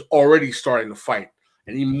 And he's already starting to fight.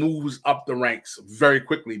 And he moves up the ranks very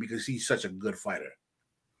quickly because he's such a good fighter.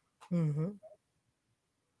 Mm-hmm.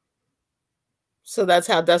 So that's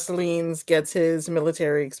how Dessalines gets his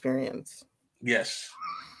military experience. Yes.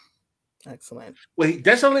 Excellent. Well,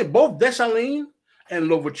 both Dessalines and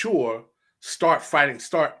Louverture start fighting.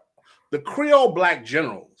 The Creole black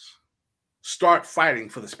generals start fighting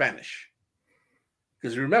for the Spanish.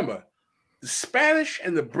 Because remember, the Spanish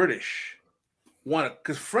and the British want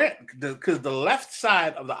to, because the left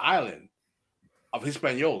side of the island of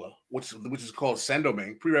Hispaniola, which is called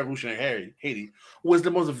Saint-Domingue, pre-revolutionary Haiti, was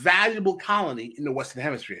the most valuable colony in the Western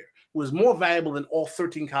Hemisphere. It was more valuable than all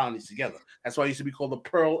 13 colonies together. That's why it used to be called the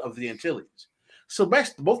Pearl of the Antilles. So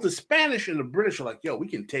both the Spanish and the British are like, yo, we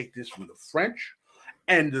can take this from the French.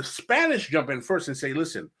 And the Spanish jump in first and say,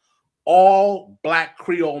 listen, all Black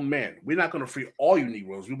Creole men, we're not going to free all you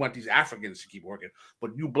Negroes. We want these Africans to keep working.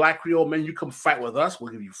 But you Black Creole men, you come fight with us.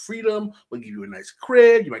 We'll give you freedom. We'll give you a nice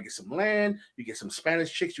crib. You might get some land. You get some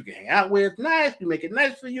Spanish chicks you can hang out with. Nice. We make it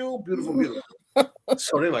nice for you. Beautiful, beautiful.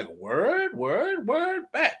 So they're like, word,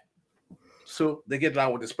 bet. So they get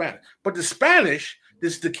down with the Spanish. But the Spanish,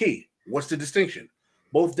 this is the key. What's the distinction?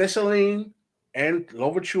 Both Dessalines and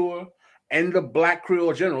Louverture and the Black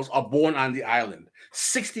Creole generals are born on the island.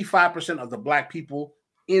 65% of the Black people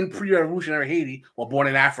in pre-revolutionary Haiti were born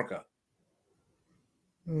in Africa.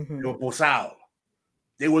 Mm-hmm. They were Bosal.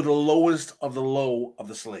 They were the lowest of the low of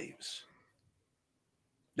the slaves.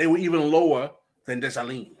 They were even lower than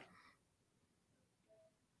Dessalines.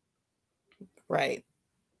 Right.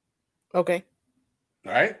 Okay.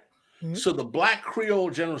 All right. Mm-hmm. So the Black Creole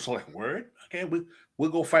generals are like, word, okay,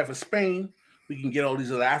 we'll go fight for Spain. We can get all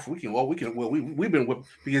these other Africans. We've been whipped.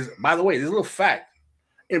 Because, by the way, there's a little fact.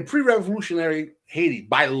 In pre-revolutionary Haiti,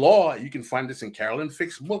 by law, you can find this in Carolyn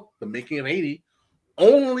Fick's book, The Making of Haiti,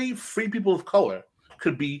 only free people of color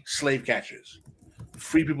could be slave catchers.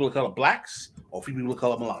 Free people of color, Blacks, or free people of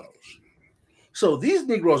color, mulattoes. So these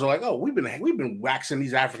Negroes are like, oh, we've been waxing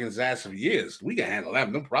these Africans' ass for years. We can handle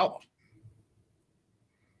them, no problem.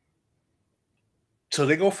 So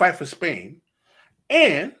they go fight for Spain,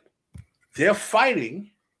 and they're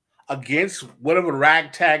fighting against whatever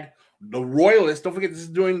ragtag, the royalists. Don't forget, this is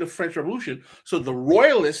during the French Revolution. So the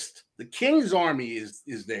royalists, the king's army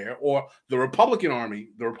is there, or the Republican army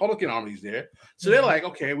is there. So they're like,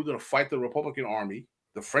 okay, we're going to fight the Republican army,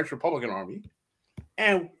 the French Republican army.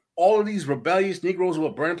 And all of these rebellious Negroes who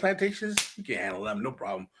are burning plantations, you can handle them, no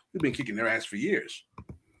problem. We've been kicking their ass for years.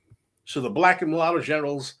 So the Black and mulatto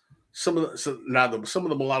generals, some of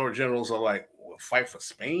the mulatto generals are like, we'll fight for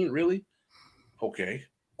Spain, really? Okay.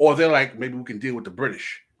 Or they're like, maybe we can deal with the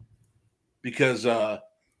British. Because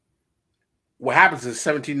what happens in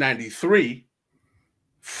 1793,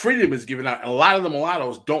 freedom is given out. And a lot of the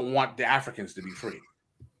mulattoes don't want the Africans to be free.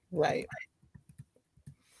 Right.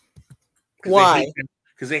 Why?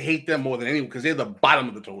 Because they hate them more than anyone, because they're the bottom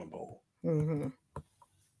of the totem pole. Mm-hmm.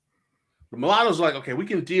 The mulattoes are like, okay, we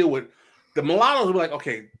can deal with. The mulattoes are like,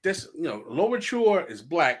 okay, this, Louverture is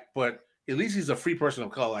Black, but at least he's a free person of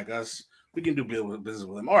color like us. We can do business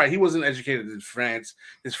with him. All right, he wasn't educated in France.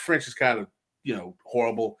 His French is kind of,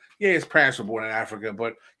 horrible. Yeah, his parents were born in Africa,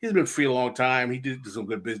 but he's been free a long time. He did some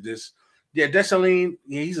good business. Yeah, Dessalines,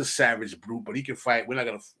 he's a savage brute, but he can fight. We're not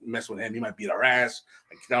going to mess with him. He might beat our ass.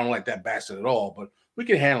 I don't like that bastard at all, but we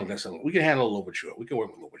can handle Dessalines. We can handle Louverture. We can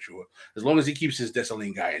work with Louverture as long as he keeps his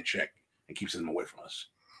Dessalines guy in check and keeps him away from us.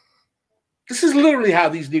 This is literally how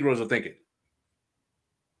these Negroes are thinking.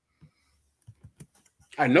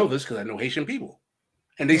 I know this because I know Haitian people.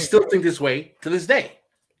 And they still think this way to this day.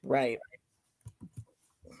 Right.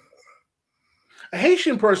 A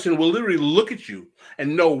Haitian person will literally look at you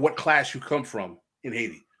and know what class you come from in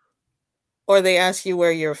Haiti. Or they ask you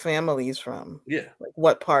where your family's from. Yeah. Like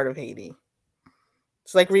what part of Haiti.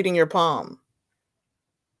 It's like reading your palm.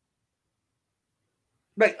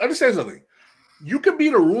 Like, understand something. You could be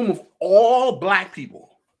in a room of all Black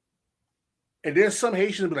people. And there's some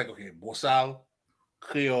Haitians be like, okay, Bosal,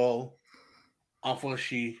 Creole,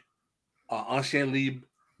 Enfranchi, Ancien Libre,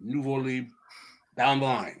 Nouveau Libre, down the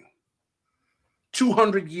line.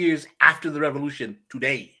 200 years after the revolution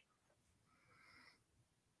today.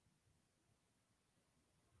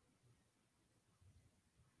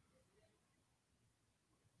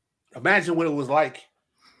 Imagine what it was like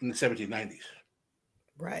in the 1790s.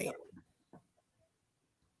 Right.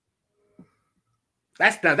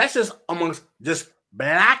 That's just amongst just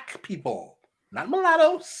Black people, not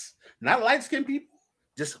mulattoes, not light-skinned people,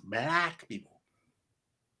 just Black people.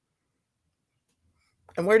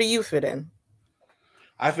 And where do you fit in?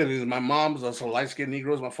 I fit in. My mom was also light-skinned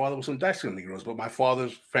Negroes. My father was some dark-skinned Negroes, but my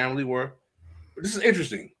father's family were. This is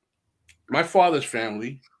interesting. My father's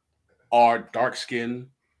family are dark-skinned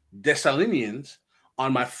Dessalinians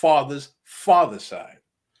on my father's father's side.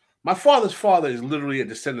 My father's father is literally a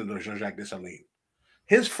descendant of Jean-Jacques Dessalines.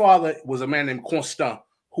 His father was a man named Constant,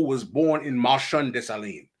 who was born in Marchand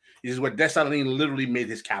Dessalines. This is where Dessalines literally made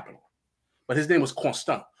his capital. But his name was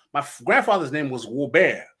Constant. My grandfather's name was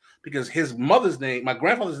Robert, because his mother's name, my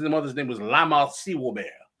grandfather's mother's name was Lamarcy Robert,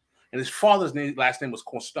 and his father's last name was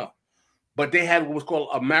Constant. But they had what was called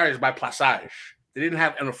a marriage by placage. They didn't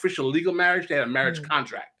have an official legal marriage. They had a marriage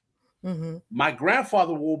contract. My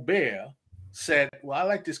grandfather, Robert, said, well, I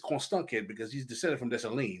like this Constant kid because he's descended from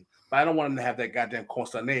Dessalines, but I don't want him to have that goddamn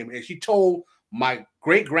Constant name. And she told my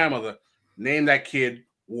great-grandmother, name that kid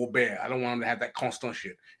Robert. I don't want him to have that Constant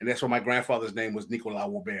shit. And that's why my grandfather's name was Nicolas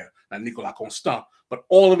Robert, not Nicolas Constant. But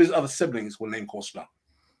all of his other siblings were named Constant.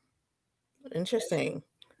 Interesting.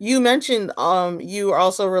 You mentioned you are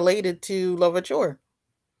also related to Louverture.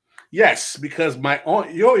 Yes, because my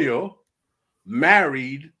aunt Yo-Yo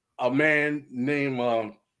married a man named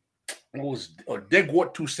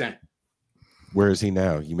Deguat Toussaint. Where is he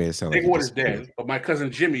now? You made it sound like Deguat is dead, but my cousin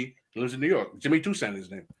Jimmy lives in New York. Jimmy Toussaint is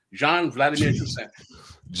his name. Jean Vladimir Toussaint.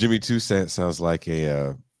 Jimmy Toussaint sounds like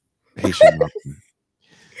a Haitian.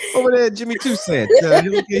 Over there, Jimmy Toussaint.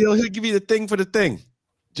 He'll give you the thing for the thing.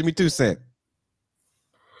 Jimmy Toussaint.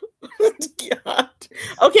 God.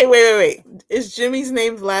 Okay, wait. Is Jimmy's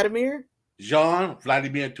name Vladimir? Jean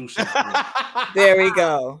Vladimir Toussaint. There we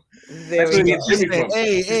go. There we go.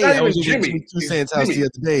 Hey, I was Jimmy Toussaint's house the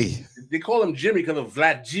other day. They call him Jimmy because of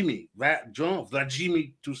Jean Vladimir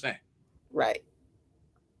Toussaint. Right.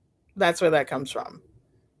 That's where that comes from.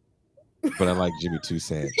 But I like Jimmy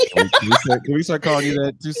Toussaint. Can we start calling you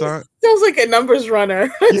that, Toussaint? Sounds like a numbers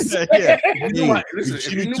runner. Yeah.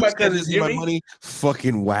 If you knew my cousin Jimmy, my money,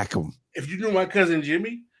 fucking whack him. If you knew my cousin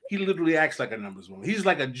Jimmy, he literally acts like a numbers runner. He's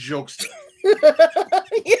like a jokester.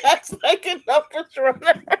 He acts like a numbers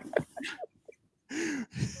runner.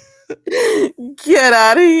 Get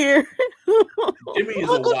out of here. Jimmy is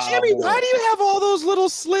Uncle a wild Jimmy, boy. why do you have all those little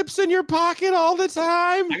slips in your pocket all the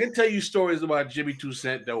time? I can tell you stories about Jimmy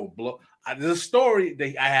Toussaint that will blow. There's a story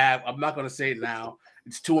that I have. I'm not going to say it now.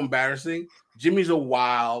 It's too embarrassing. Jimmy's a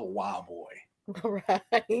wild boy.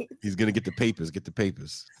 Right. He's going to get the papers. Get the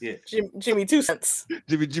papers. Yeah. Jimmy 2 cents.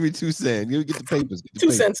 Jimmy Toussaint. You get the papers. Get the 2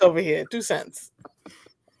 papers. cents over here. 2 cents.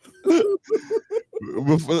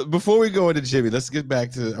 Before we go into Jimmy, let's get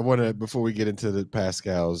back to. Before we get into the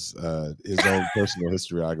Pascal's his own personal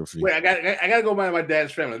historiography. Wait, I gotta go by my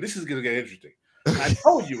dad's family. This is gonna get interesting. I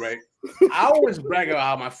told you, right? I always brag about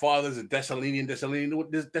how my father's a Dessalines.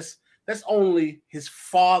 That's only his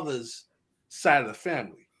father's side of the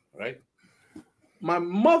family, right? My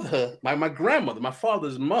mother, my grandmother, my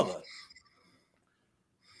father's mother,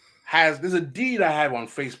 there's a deed I have on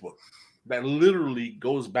Facebook that literally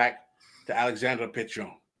goes back to Alexandre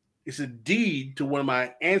Pétion. It's a deed to one of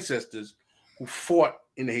my ancestors who fought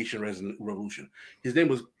in the Haitian Revolution. His name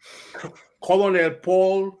was Colonel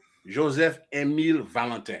Paul Joseph Émile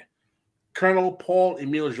Valentin. Colonel Paul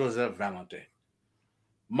Émile Joseph Valentin.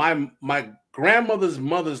 My grandmother's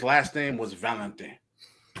mother's last name was Valentin,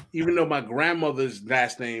 even though my grandmother's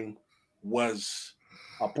last name was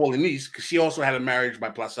Paulinice, because she also had a marriage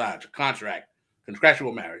by plaçage, a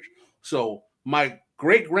contractual marriage. So my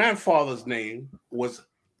great-grandfather's name was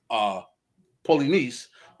Paulinice,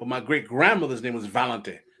 but my great-grandmother's name was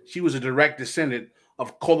Valentin. She was a direct descendant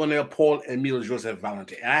of Colonel Paul Émile Joseph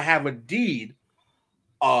Valentin. And I have a deed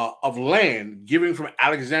of land given from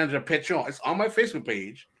Alexandre Pétion. It's on my Facebook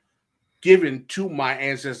page, given to my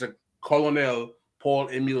ancestor, Colonel Paul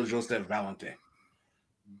Émile Joseph Valentin.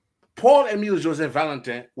 Paul Émile Joseph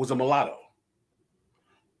Valentin was a mulatto.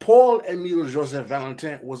 Paul Émile Joseph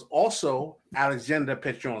Valentin was also Alexandre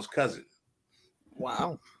Pétion's cousin.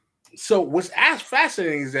 Wow. So what's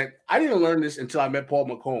fascinating is that I didn't learn this until I met Paul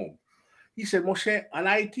McComb. He said, mon cher, en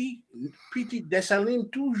Haïti, petit Dessalines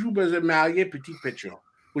toujours besoin marier petit Pétion,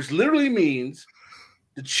 which literally means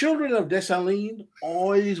the children of Dessalines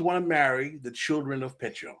always want to marry the children of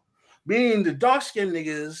Pétion. Meaning the dark-skinned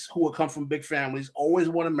niggas who will come from big families always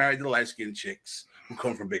want to marry the light-skinned chicks who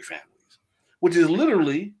come from big families, which is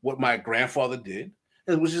literally what my grandfather did,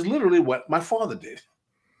 and which is literally what my father did.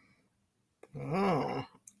 Oh,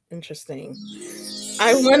 interesting.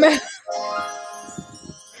 I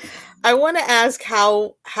want to ask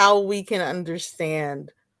how we can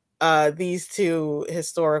understand these two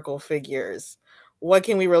historical figures. What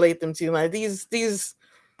can we relate them to? Like these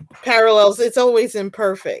parallels, it's always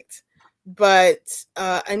imperfect. But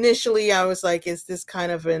initially I was like, is this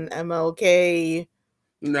kind of an MLK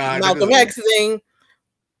Malcolm X thing?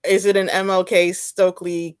 Is it an MLK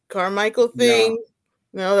Stokely Carmichael thing?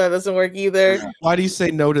 No, that doesn't work either. Why do you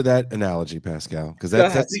say no to that analogy, Pascal? Because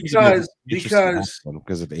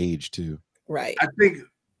because of age too. Right. I think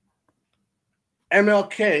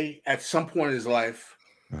MLK at some point in his life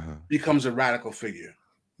becomes a radical figure.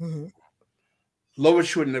 Mm-hmm.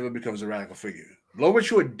 Louverture never becomes a radical figure.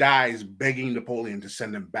 Louverture dies begging Napoleon to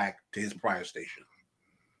send him back to his prior station.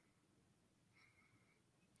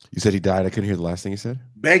 You said he died? I couldn't hear the last thing you said.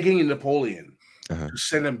 Begging Napoleon to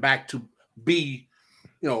send him back to be,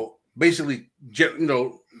 basically,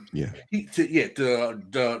 the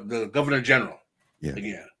governor general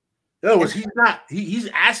again. In other words, he's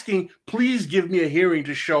asking, please give me a hearing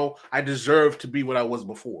to show I deserve to be what I was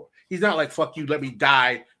before. He's not like, fuck you, let me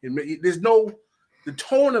die. There's the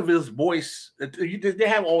tone of his voice, they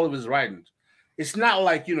have all of his writings. It's not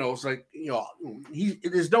like, it's like,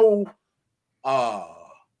 there's no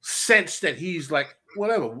sense that he's like,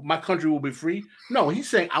 whatever, my country will be free. No, he's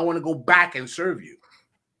saying, I want to go back and serve you.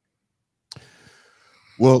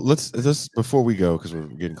 Well, let's before we go, because we're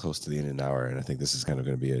getting close to the end of an hour, and I think this is kind of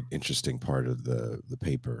going to be an interesting part of the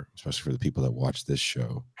paper, especially for the people that watch this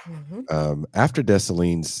show. Mm-hmm. After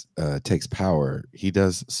Dessalines takes power, he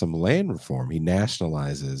does some land reform. He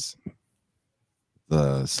nationalizes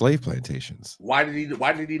the slave plantations. Why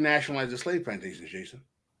did he nationalize the slave plantations, Jason?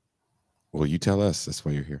 Well, you tell us. That's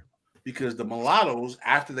why you're here. Because the mulattoes,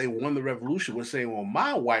 after they won the revolution, were saying, well,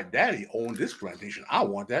 my white daddy owned this plantation. I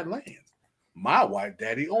want that land. My white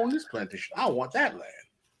daddy owned this plantation. I want that land.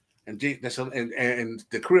 And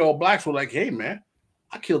the Creole blacks were like, hey, man,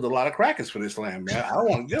 I killed a lot of crackers for this land, man. I don't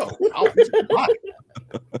want to go.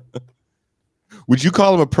 Would you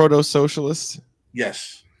call him a proto-socialist?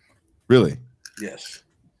 Yes. Really? Yes.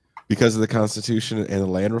 Because of the Constitution and the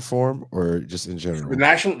land reform, or just in general?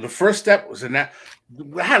 The first step was in that.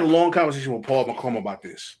 I had a long conversation with Paul McComb about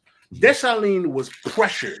this. Dessalines was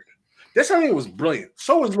pressured. Dessalines was brilliant.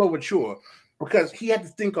 So was Louverture, because he had to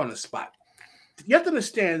think on the spot. You have to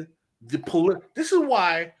understand this is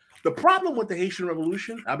why the problem with the Haitian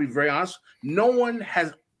Revolution, I'll be very honest, no one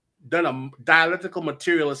has done a dialectical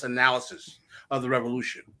materialist analysis of the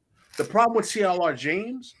revolution. The problem with C.L.R.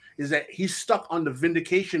 James is that he's stuck on the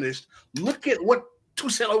vindicationist. Look at what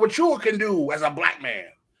Toussaint Louverture can do as a black man.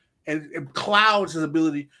 And it clouds his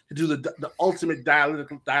ability to do the ultimate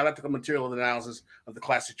dialectical material analysis of the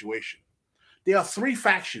class situation. There are three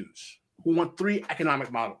factions who want three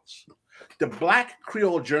economic models. The black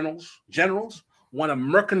Creole generals want a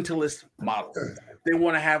mercantilist model. They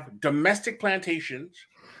want to have domestic plantations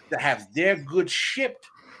that have their goods shipped.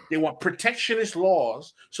 They want protectionist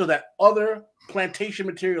laws so that other plantation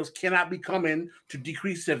materials cannot be come in to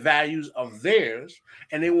decrease the values of theirs.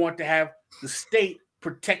 And they want to have the state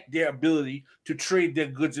protect their ability to trade their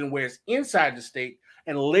goods and wares inside the state,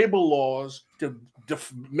 and labor laws to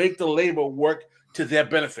make the labor work to their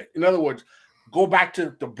benefit. In other words, go back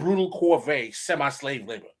to the brutal corvée, semi-slave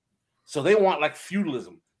labor. So they want like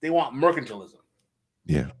feudalism. They want mercantilism.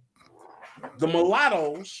 Yeah. The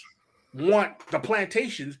mulattoes want the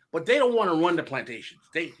plantations, but they don't want to run the plantations.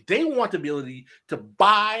 They want the ability to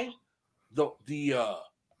buy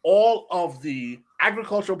all of the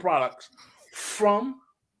agricultural products from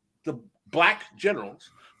the black generals.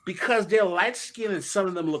 Because they're light skinned and some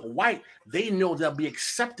of them look white, they know they'll be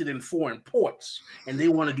accepted in foreign ports, and they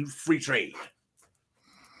want to do free trade.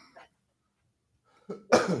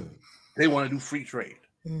 They want to do free trade.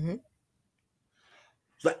 Mm-hmm.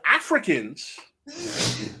 The Africans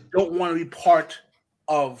don't want to be part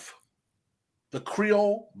of the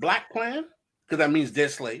Creole black plan, because that means they're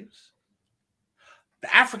slaves.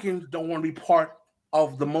 The Africans don't want to be part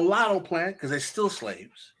of the mulatto plan, because they're still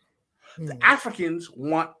slaves. The Africans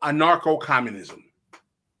want anarcho-communism.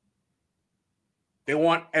 They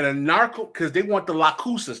want an anarcho, because they want the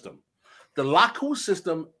Lacou system. The Lacou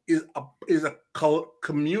system is a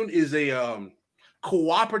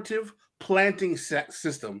cooperative planting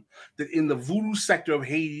system that in the voodoo sector of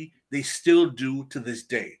Haiti they still do to this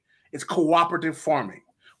day. It's cooperative farming,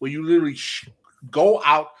 where you literally go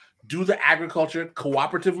out, do the agriculture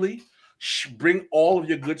cooperatively, bring all of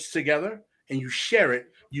your goods together, and you share it.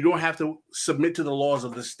 You don't have to submit to the laws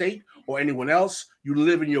of the state or anyone else. You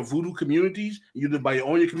live in your voodoo communities. You live by your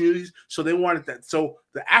own communities. So they wanted that. So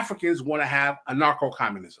the Africans want to have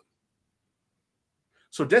anarcho-communism.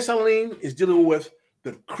 So Dessalines is dealing with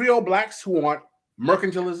the Creole blacks who want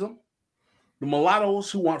mercantilism, the mulattoes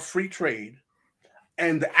who want free trade,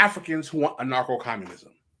 and the Africans who want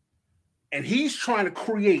anarcho-communism. And he's trying to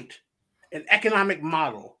create an economic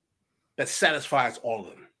model that satisfies all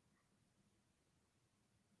of them.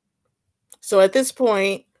 So at this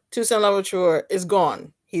point, Toussaint Louverture is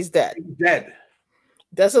gone. He's dead. He's dead.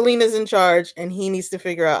 Dessalines is in charge, and he needs to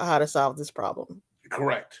figure out how to solve this problem.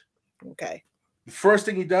 Correct. Okay. The first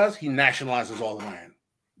thing he does, he nationalizes all the land.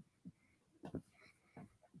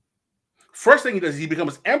 First thing he does, he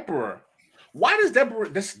becomes emperor. Why does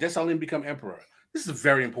Dessalines become emperor? This is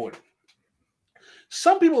very important.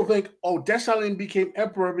 Some people think, oh, Dessalines became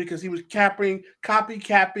emperor because he was copycatting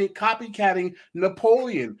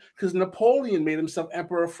Napoleon, because Napoleon made himself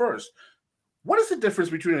emperor first. What is the difference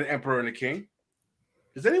between an emperor and a king?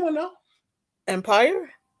 Does anyone know? Empire?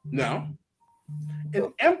 No.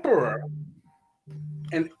 An emperor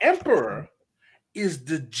is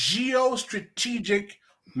the geostrategic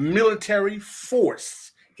military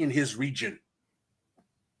force in his region.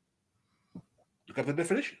 Look up the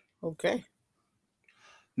definition. Okay.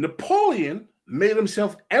 Napoleon made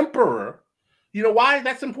himself emperor. You know why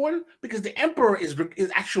that's important? Because the emperor is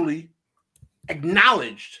actually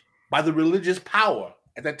acknowledged by the religious power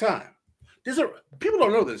at that time. People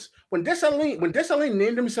don't know this. When Dessalines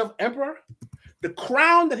named himself emperor, the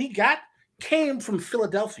crown that he got came from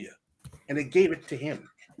Philadelphia, and they gave it to him.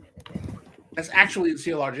 That's actually in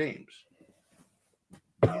C.L.R. James.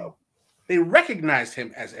 They recognized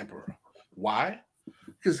him as emperor. Why?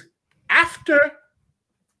 Because after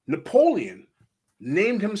Napoleon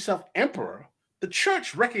named himself emperor, the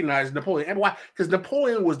church recognized Napoleon. And why? Because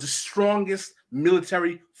Napoleon was the strongest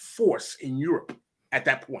military force in Europe at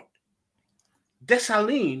that point.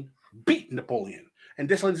 Dessalines beat Napoleon. And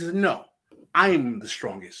Dessalines said, no, I'm the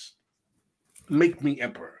strongest. Make me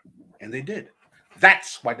emperor. And they did.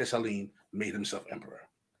 That's why Dessalines made himself emperor.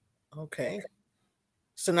 Okay.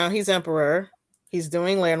 So now he's emperor. He's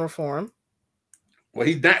doing land reform. Well,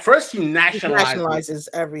 he nationalizes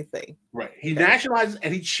everything. Right. He nationalizes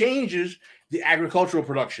and he changes the agricultural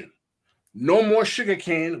production. No more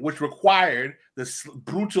sugarcane, which required this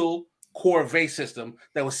brutal corvée system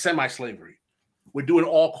that was semi-slavery. We're doing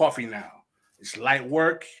all coffee now. It's light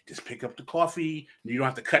work. Just pick up the coffee. You don't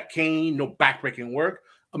have to cut cane. No backbreaking work.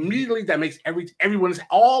 Immediately, that makes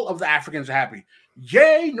all of the Africans are happy.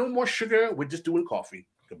 Yay! No more sugar. We're just doing coffee.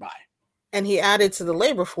 Goodbye. And he added to the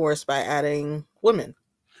labor force by adding women.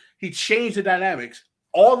 He changed the dynamics.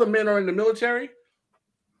 All the men are in the military.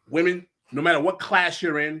 Women, no matter what class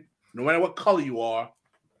you're in, no matter what color you are,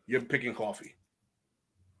 you're picking coffee.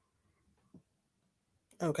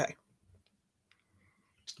 Okay.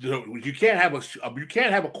 You can't have a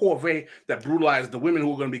corvée that brutalizes the women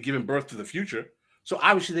who are going to be giving birth to the future. So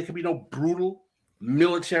obviously there can be no brutal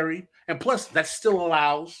military, and plus that still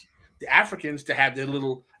allows the Africans to have their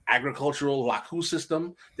little agricultural laku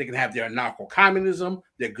system. They can have their anarcho-communism.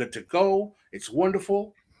 They're good to go. It's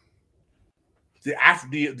wonderful. What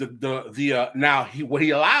he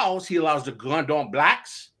allows the Grandon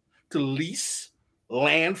blacks to lease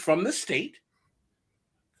land from the state.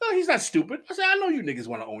 No, he's not stupid. I said, I know you niggas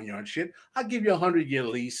want to own your own shit. I'll give you a 100-year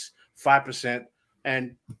lease, 5%,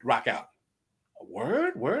 and rock out.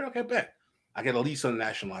 Word? Okay, bet. I get a lease on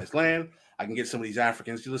nationalized land. I can get some of these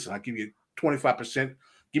Africans to listen. I'll give you 25%.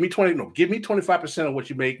 Give me 25% of what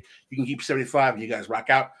you make. You can keep 75, and you guys rock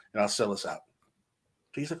out, and I'll sell this out.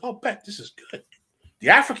 So he's like, oh, bet, this is good. The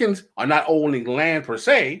Africans are not owning land per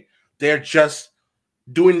se. They're just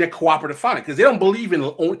doing their cooperative farming because they don't believe in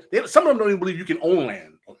some of them don't even believe you can own land.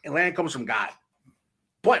 And land comes from God.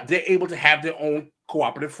 But they're able to have their own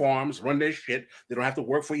cooperative farms, run their shit. They don't have to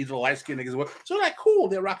work for either light-skinned niggas or so they're like, cool,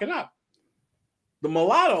 they're rocking up. The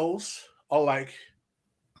mulattoes are like,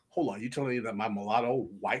 hold on, you telling me that my mulatto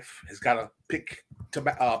wife has got to pick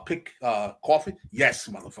coffee? Yes,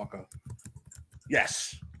 motherfucker.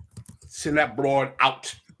 Yes. Send that broad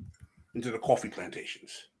out into the coffee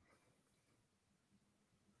plantations.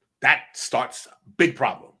 That starts a big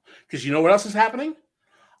problem. Because you know what else is happening?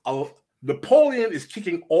 Napoleon is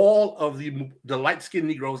kicking all of the light-skinned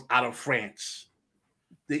Negroes out of France.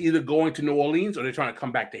 They're either going to New Orleans or they're trying to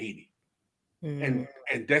come back to Haiti. And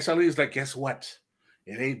Dessalines is like, guess what?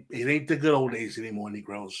 It ain't the good old days anymore,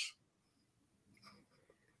 Negroes.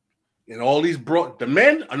 And all these the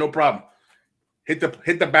men are no problem. Hit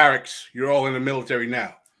the barracks. You're all in the military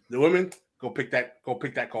now. The women, go pick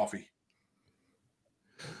that coffee.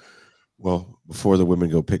 Well, before the women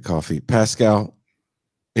go pick coffee, Pascal,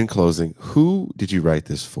 in closing, who did you write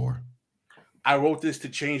this for? I wrote this to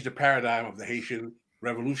change the paradigm of the Haitian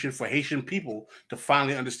Revolution for Haitian people to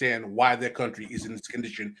finally understand why their country is in this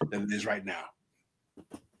condition that it is right now.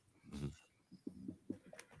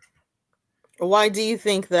 Why do you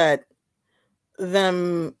think that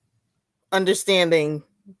them understanding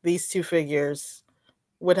these two figures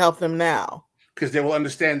would help them now? Because they will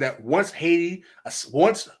understand that once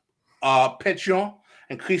Pétion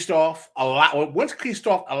and Christophe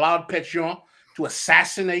allowed Pétion to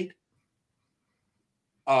assassinate,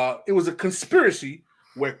 it was a conspiracy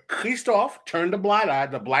where Christophe turned a blind eye,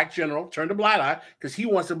 the black general turned a blind eye because he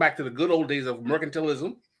wants to back to the good old days of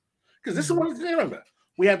mercantilism. Because this is what they remember.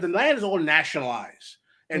 We have the land is all nationalized.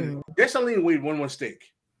 And Dessalines made one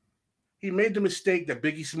mistake. He made the mistake that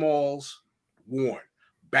Biggie Smalls warned.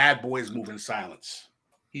 Bad boys move in silence.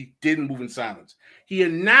 He didn't move in silence. He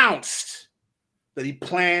announced that he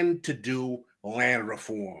planned to do land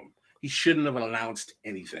reform. He shouldn't have announced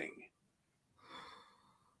anything.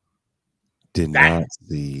 Did not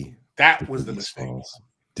see. That was the mistake.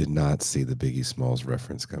 Did not see the Biggie Smalls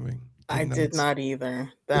reference coming. I did not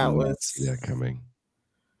either. That was see that coming.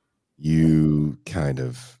 You kind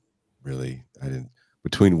of really, I didn't.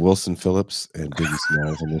 Between Wilson Phillips and Biggie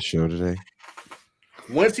Smalls on this show today.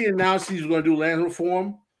 Once he announced he was going to do land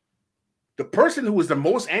reform, the person who was the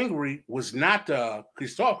most angry was not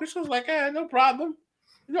Christophe. Christophe was like, no problem.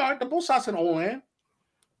 You know, the both sides in own land.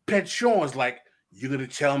 Pétion was like, you're going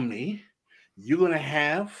to tell me you're going to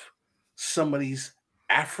have some of these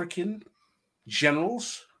African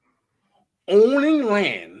generals owning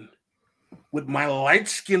land with my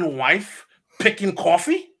light-skinned wife picking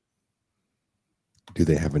coffee? Do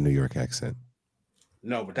they have a New York accent?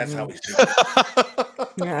 No, but that's how we say it.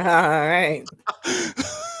 All right.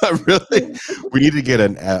 Really? We need to get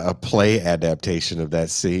a play adaptation of that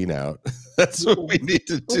scene out. That's what we need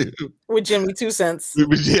to do. With Jimmy 2 Cents.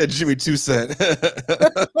 Yeah, Jimmy 2 Cent.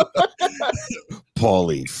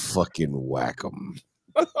 Paulie fucking whack 'em.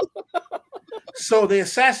 So they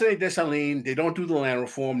assassinate Dessalines. They don't do the land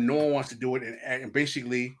reform. No one wants to do it. And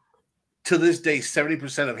basically, to this day,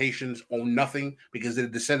 70% of Haitians own nothing because they're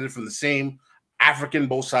descended from the same African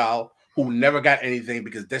Bosal who never got anything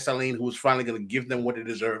because Dessalines, who was finally going to give them what they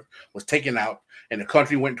deserved, was taken out. And the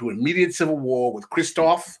country went into immediate civil war with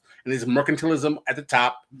Christophe and his mercantilism at the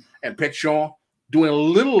top, and Pétion doing a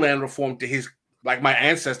little land reform to his, like my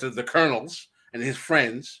ancestors, the colonels and his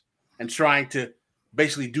friends, and trying to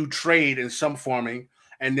basically do trade and some farming.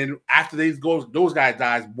 And then after those guys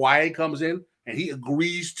dies, Boyer comes in and he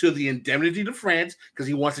agrees to the indemnity to France because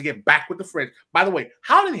he wants to get back with the French. By the way,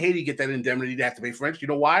 how did Haiti get that indemnity to have to pay French? You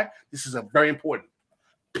know why? This is a very important.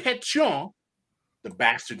 Pétion, the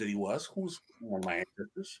bastard that he was, who's one of my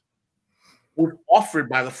ancestors, was offered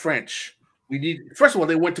by the French. First of all,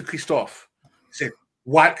 they went to Christophe. Said,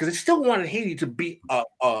 why? Because they still wanted Haiti to be a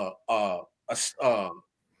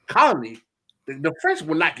colony. The French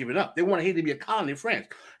were not giving up. They wanted Haiti to be a colony of France.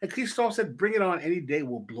 And Christophe said, bring it on any day,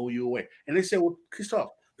 we'll blow you away. And they said, well, Christophe,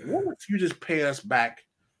 what if you just pay us back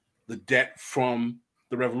the debt from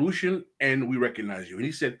the revolution and we recognize you? And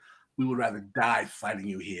he said, we would rather die fighting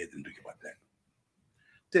you here than think about that.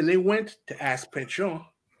 Then they went to ask Pétion,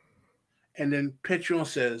 and then Pétion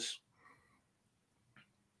says,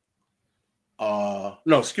 Pétion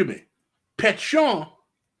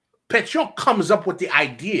comes up with the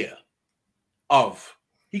idea.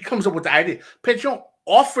 Pétion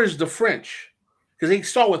offers the French, because they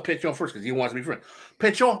start with Pétion first because he wants to be French.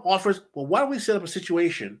 Pétion offers, well, why don't we set up a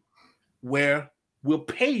situation where we'll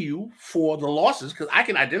pay you for the losses because I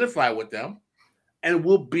can identify with them and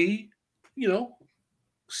we'll be,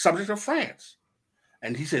 subject to France.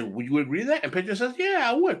 And he said, would you agree to that? And Pétion says, yeah,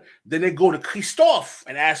 I would. Then they go to Christophe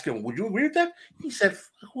and ask him, would you agree with that? He said,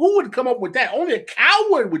 who would come up with that? Only a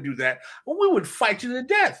coward would do that. Well, we would fight you to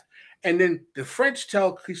death. And then the French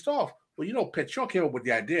tell Christophe, well, Pétion came up with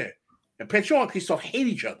the idea. And Pétion and Christophe hate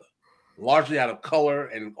each other, largely out of color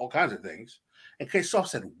and all kinds of things. And Christophe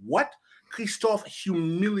said, what? Christophe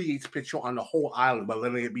humiliates Pétion on the whole island by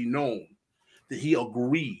letting it be known that he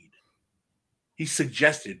agreed. He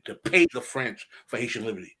suggested to pay the French for Haitian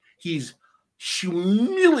liberty. He's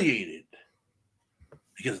humiliated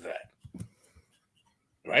because of that.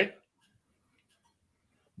 Right?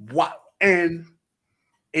 What? And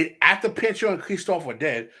after Pétion and Christophe are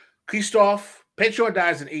dead, Pétion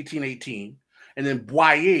dies in 1818, and then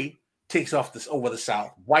Boyer takes off over the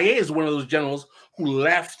South. Boyer is one of those generals who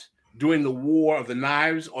left during the War of the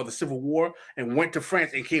Knives or the Civil War and went to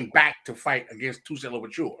France and came back to fight against Toussaint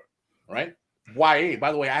Louverture, right? Boyer,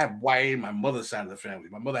 by the way, I have Boyer in my mother's side of the family.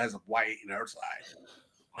 My mother has a Boyer in her side.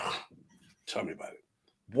 Tell me about it.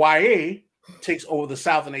 Boyer takes over the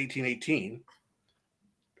South in 1818.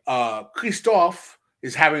 Christophe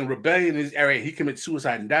is having rebellion in his area. He commits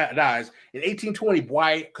suicide and dies. In 1820,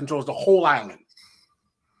 Boyer controls the whole island.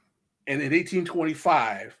 And in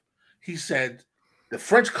 1825, he said, the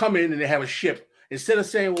French come in and they have a ship. Instead of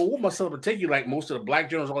saying, well, we must set up a take you like most of the black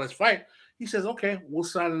generals all this fight, he says, okay, we'll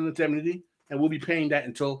sign an indemnity and we'll be paying that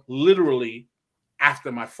until literally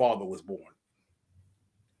after my father was born.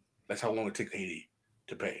 That's how long it took Haiti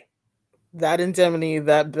to pay. That indemnity,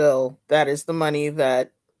 that bill, that is the money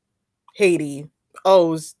that Haiti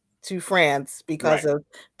owes to France because of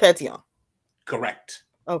Pétion. Correct.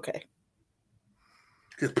 Okay.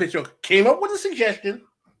 Because Pétion came up with a suggestion.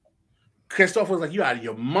 Christophe was like, you're out of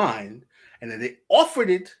your mind. And then they offered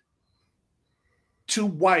it to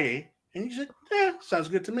Boyer. And he said, yeah, sounds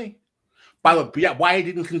good to me. By the way, Boyer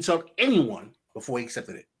didn't consult anyone before he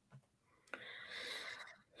accepted it.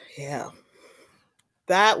 Yeah.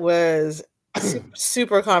 That was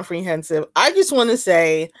super comprehensive. I just want to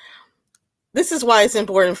say, This is why it's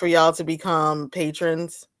important for y'all to become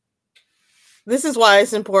patrons. This is why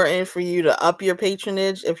it's important for you to up your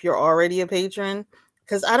patronage if you're already a patron,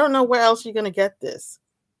 because I don't know where else you're going to get this.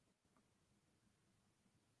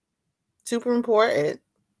 Super important.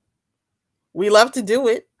 We love to do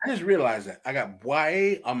it. I just realized that I got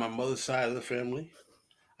Boye on my mother's side of the family.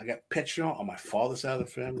 I got Petron on my father's side of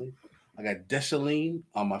the family. I got Dessalines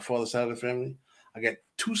on my father's side of the family. I got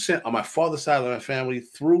Toussaint on my father's side of my family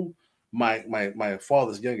through my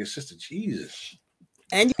father's youngest sister. Jesus.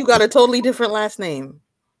 And you got a totally different last name.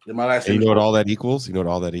 And my last name. You know what all that equals? You know what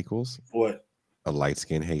all that equals? What? A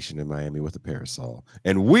light-skinned Haitian in Miami with a parasol.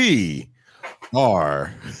 And we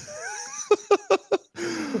are...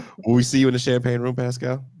 Will we see you in the champagne room,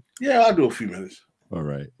 Pascal? Yeah, I'll do a few minutes. All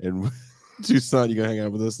right. And Toussaint, you gonna hang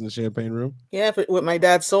out with us in the champagne room? Yeah, with my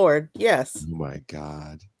dad's sword. Yes. Oh my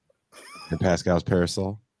God. And Pascal's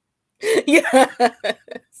parasol? Yes.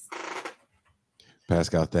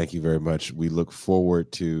 Pascal, thank you very much. We look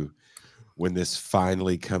forward to when this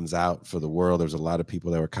finally comes out for the world. There's a lot of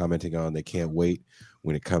people that were commenting on they can't wait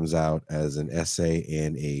when it comes out as an essay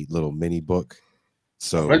and a little mini book.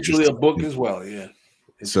 So eventually a book as well, yeah.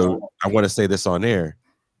 I want to say this on air.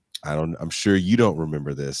 I'm sure you don't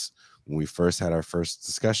remember this. When we first had our first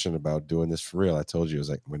discussion about doing this for real, I told you, I was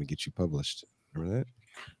like, I'm going to get you published. Remember that?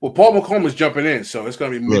 Well, Paul McComb is jumping in, so it's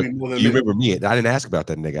going to be maybe more than you remember me. I didn't ask about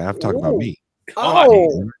that nigga. I'm talking about me.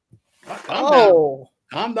 Calm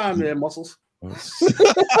down there, muscles.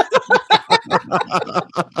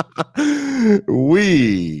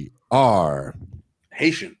 We are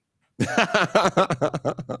Haitian.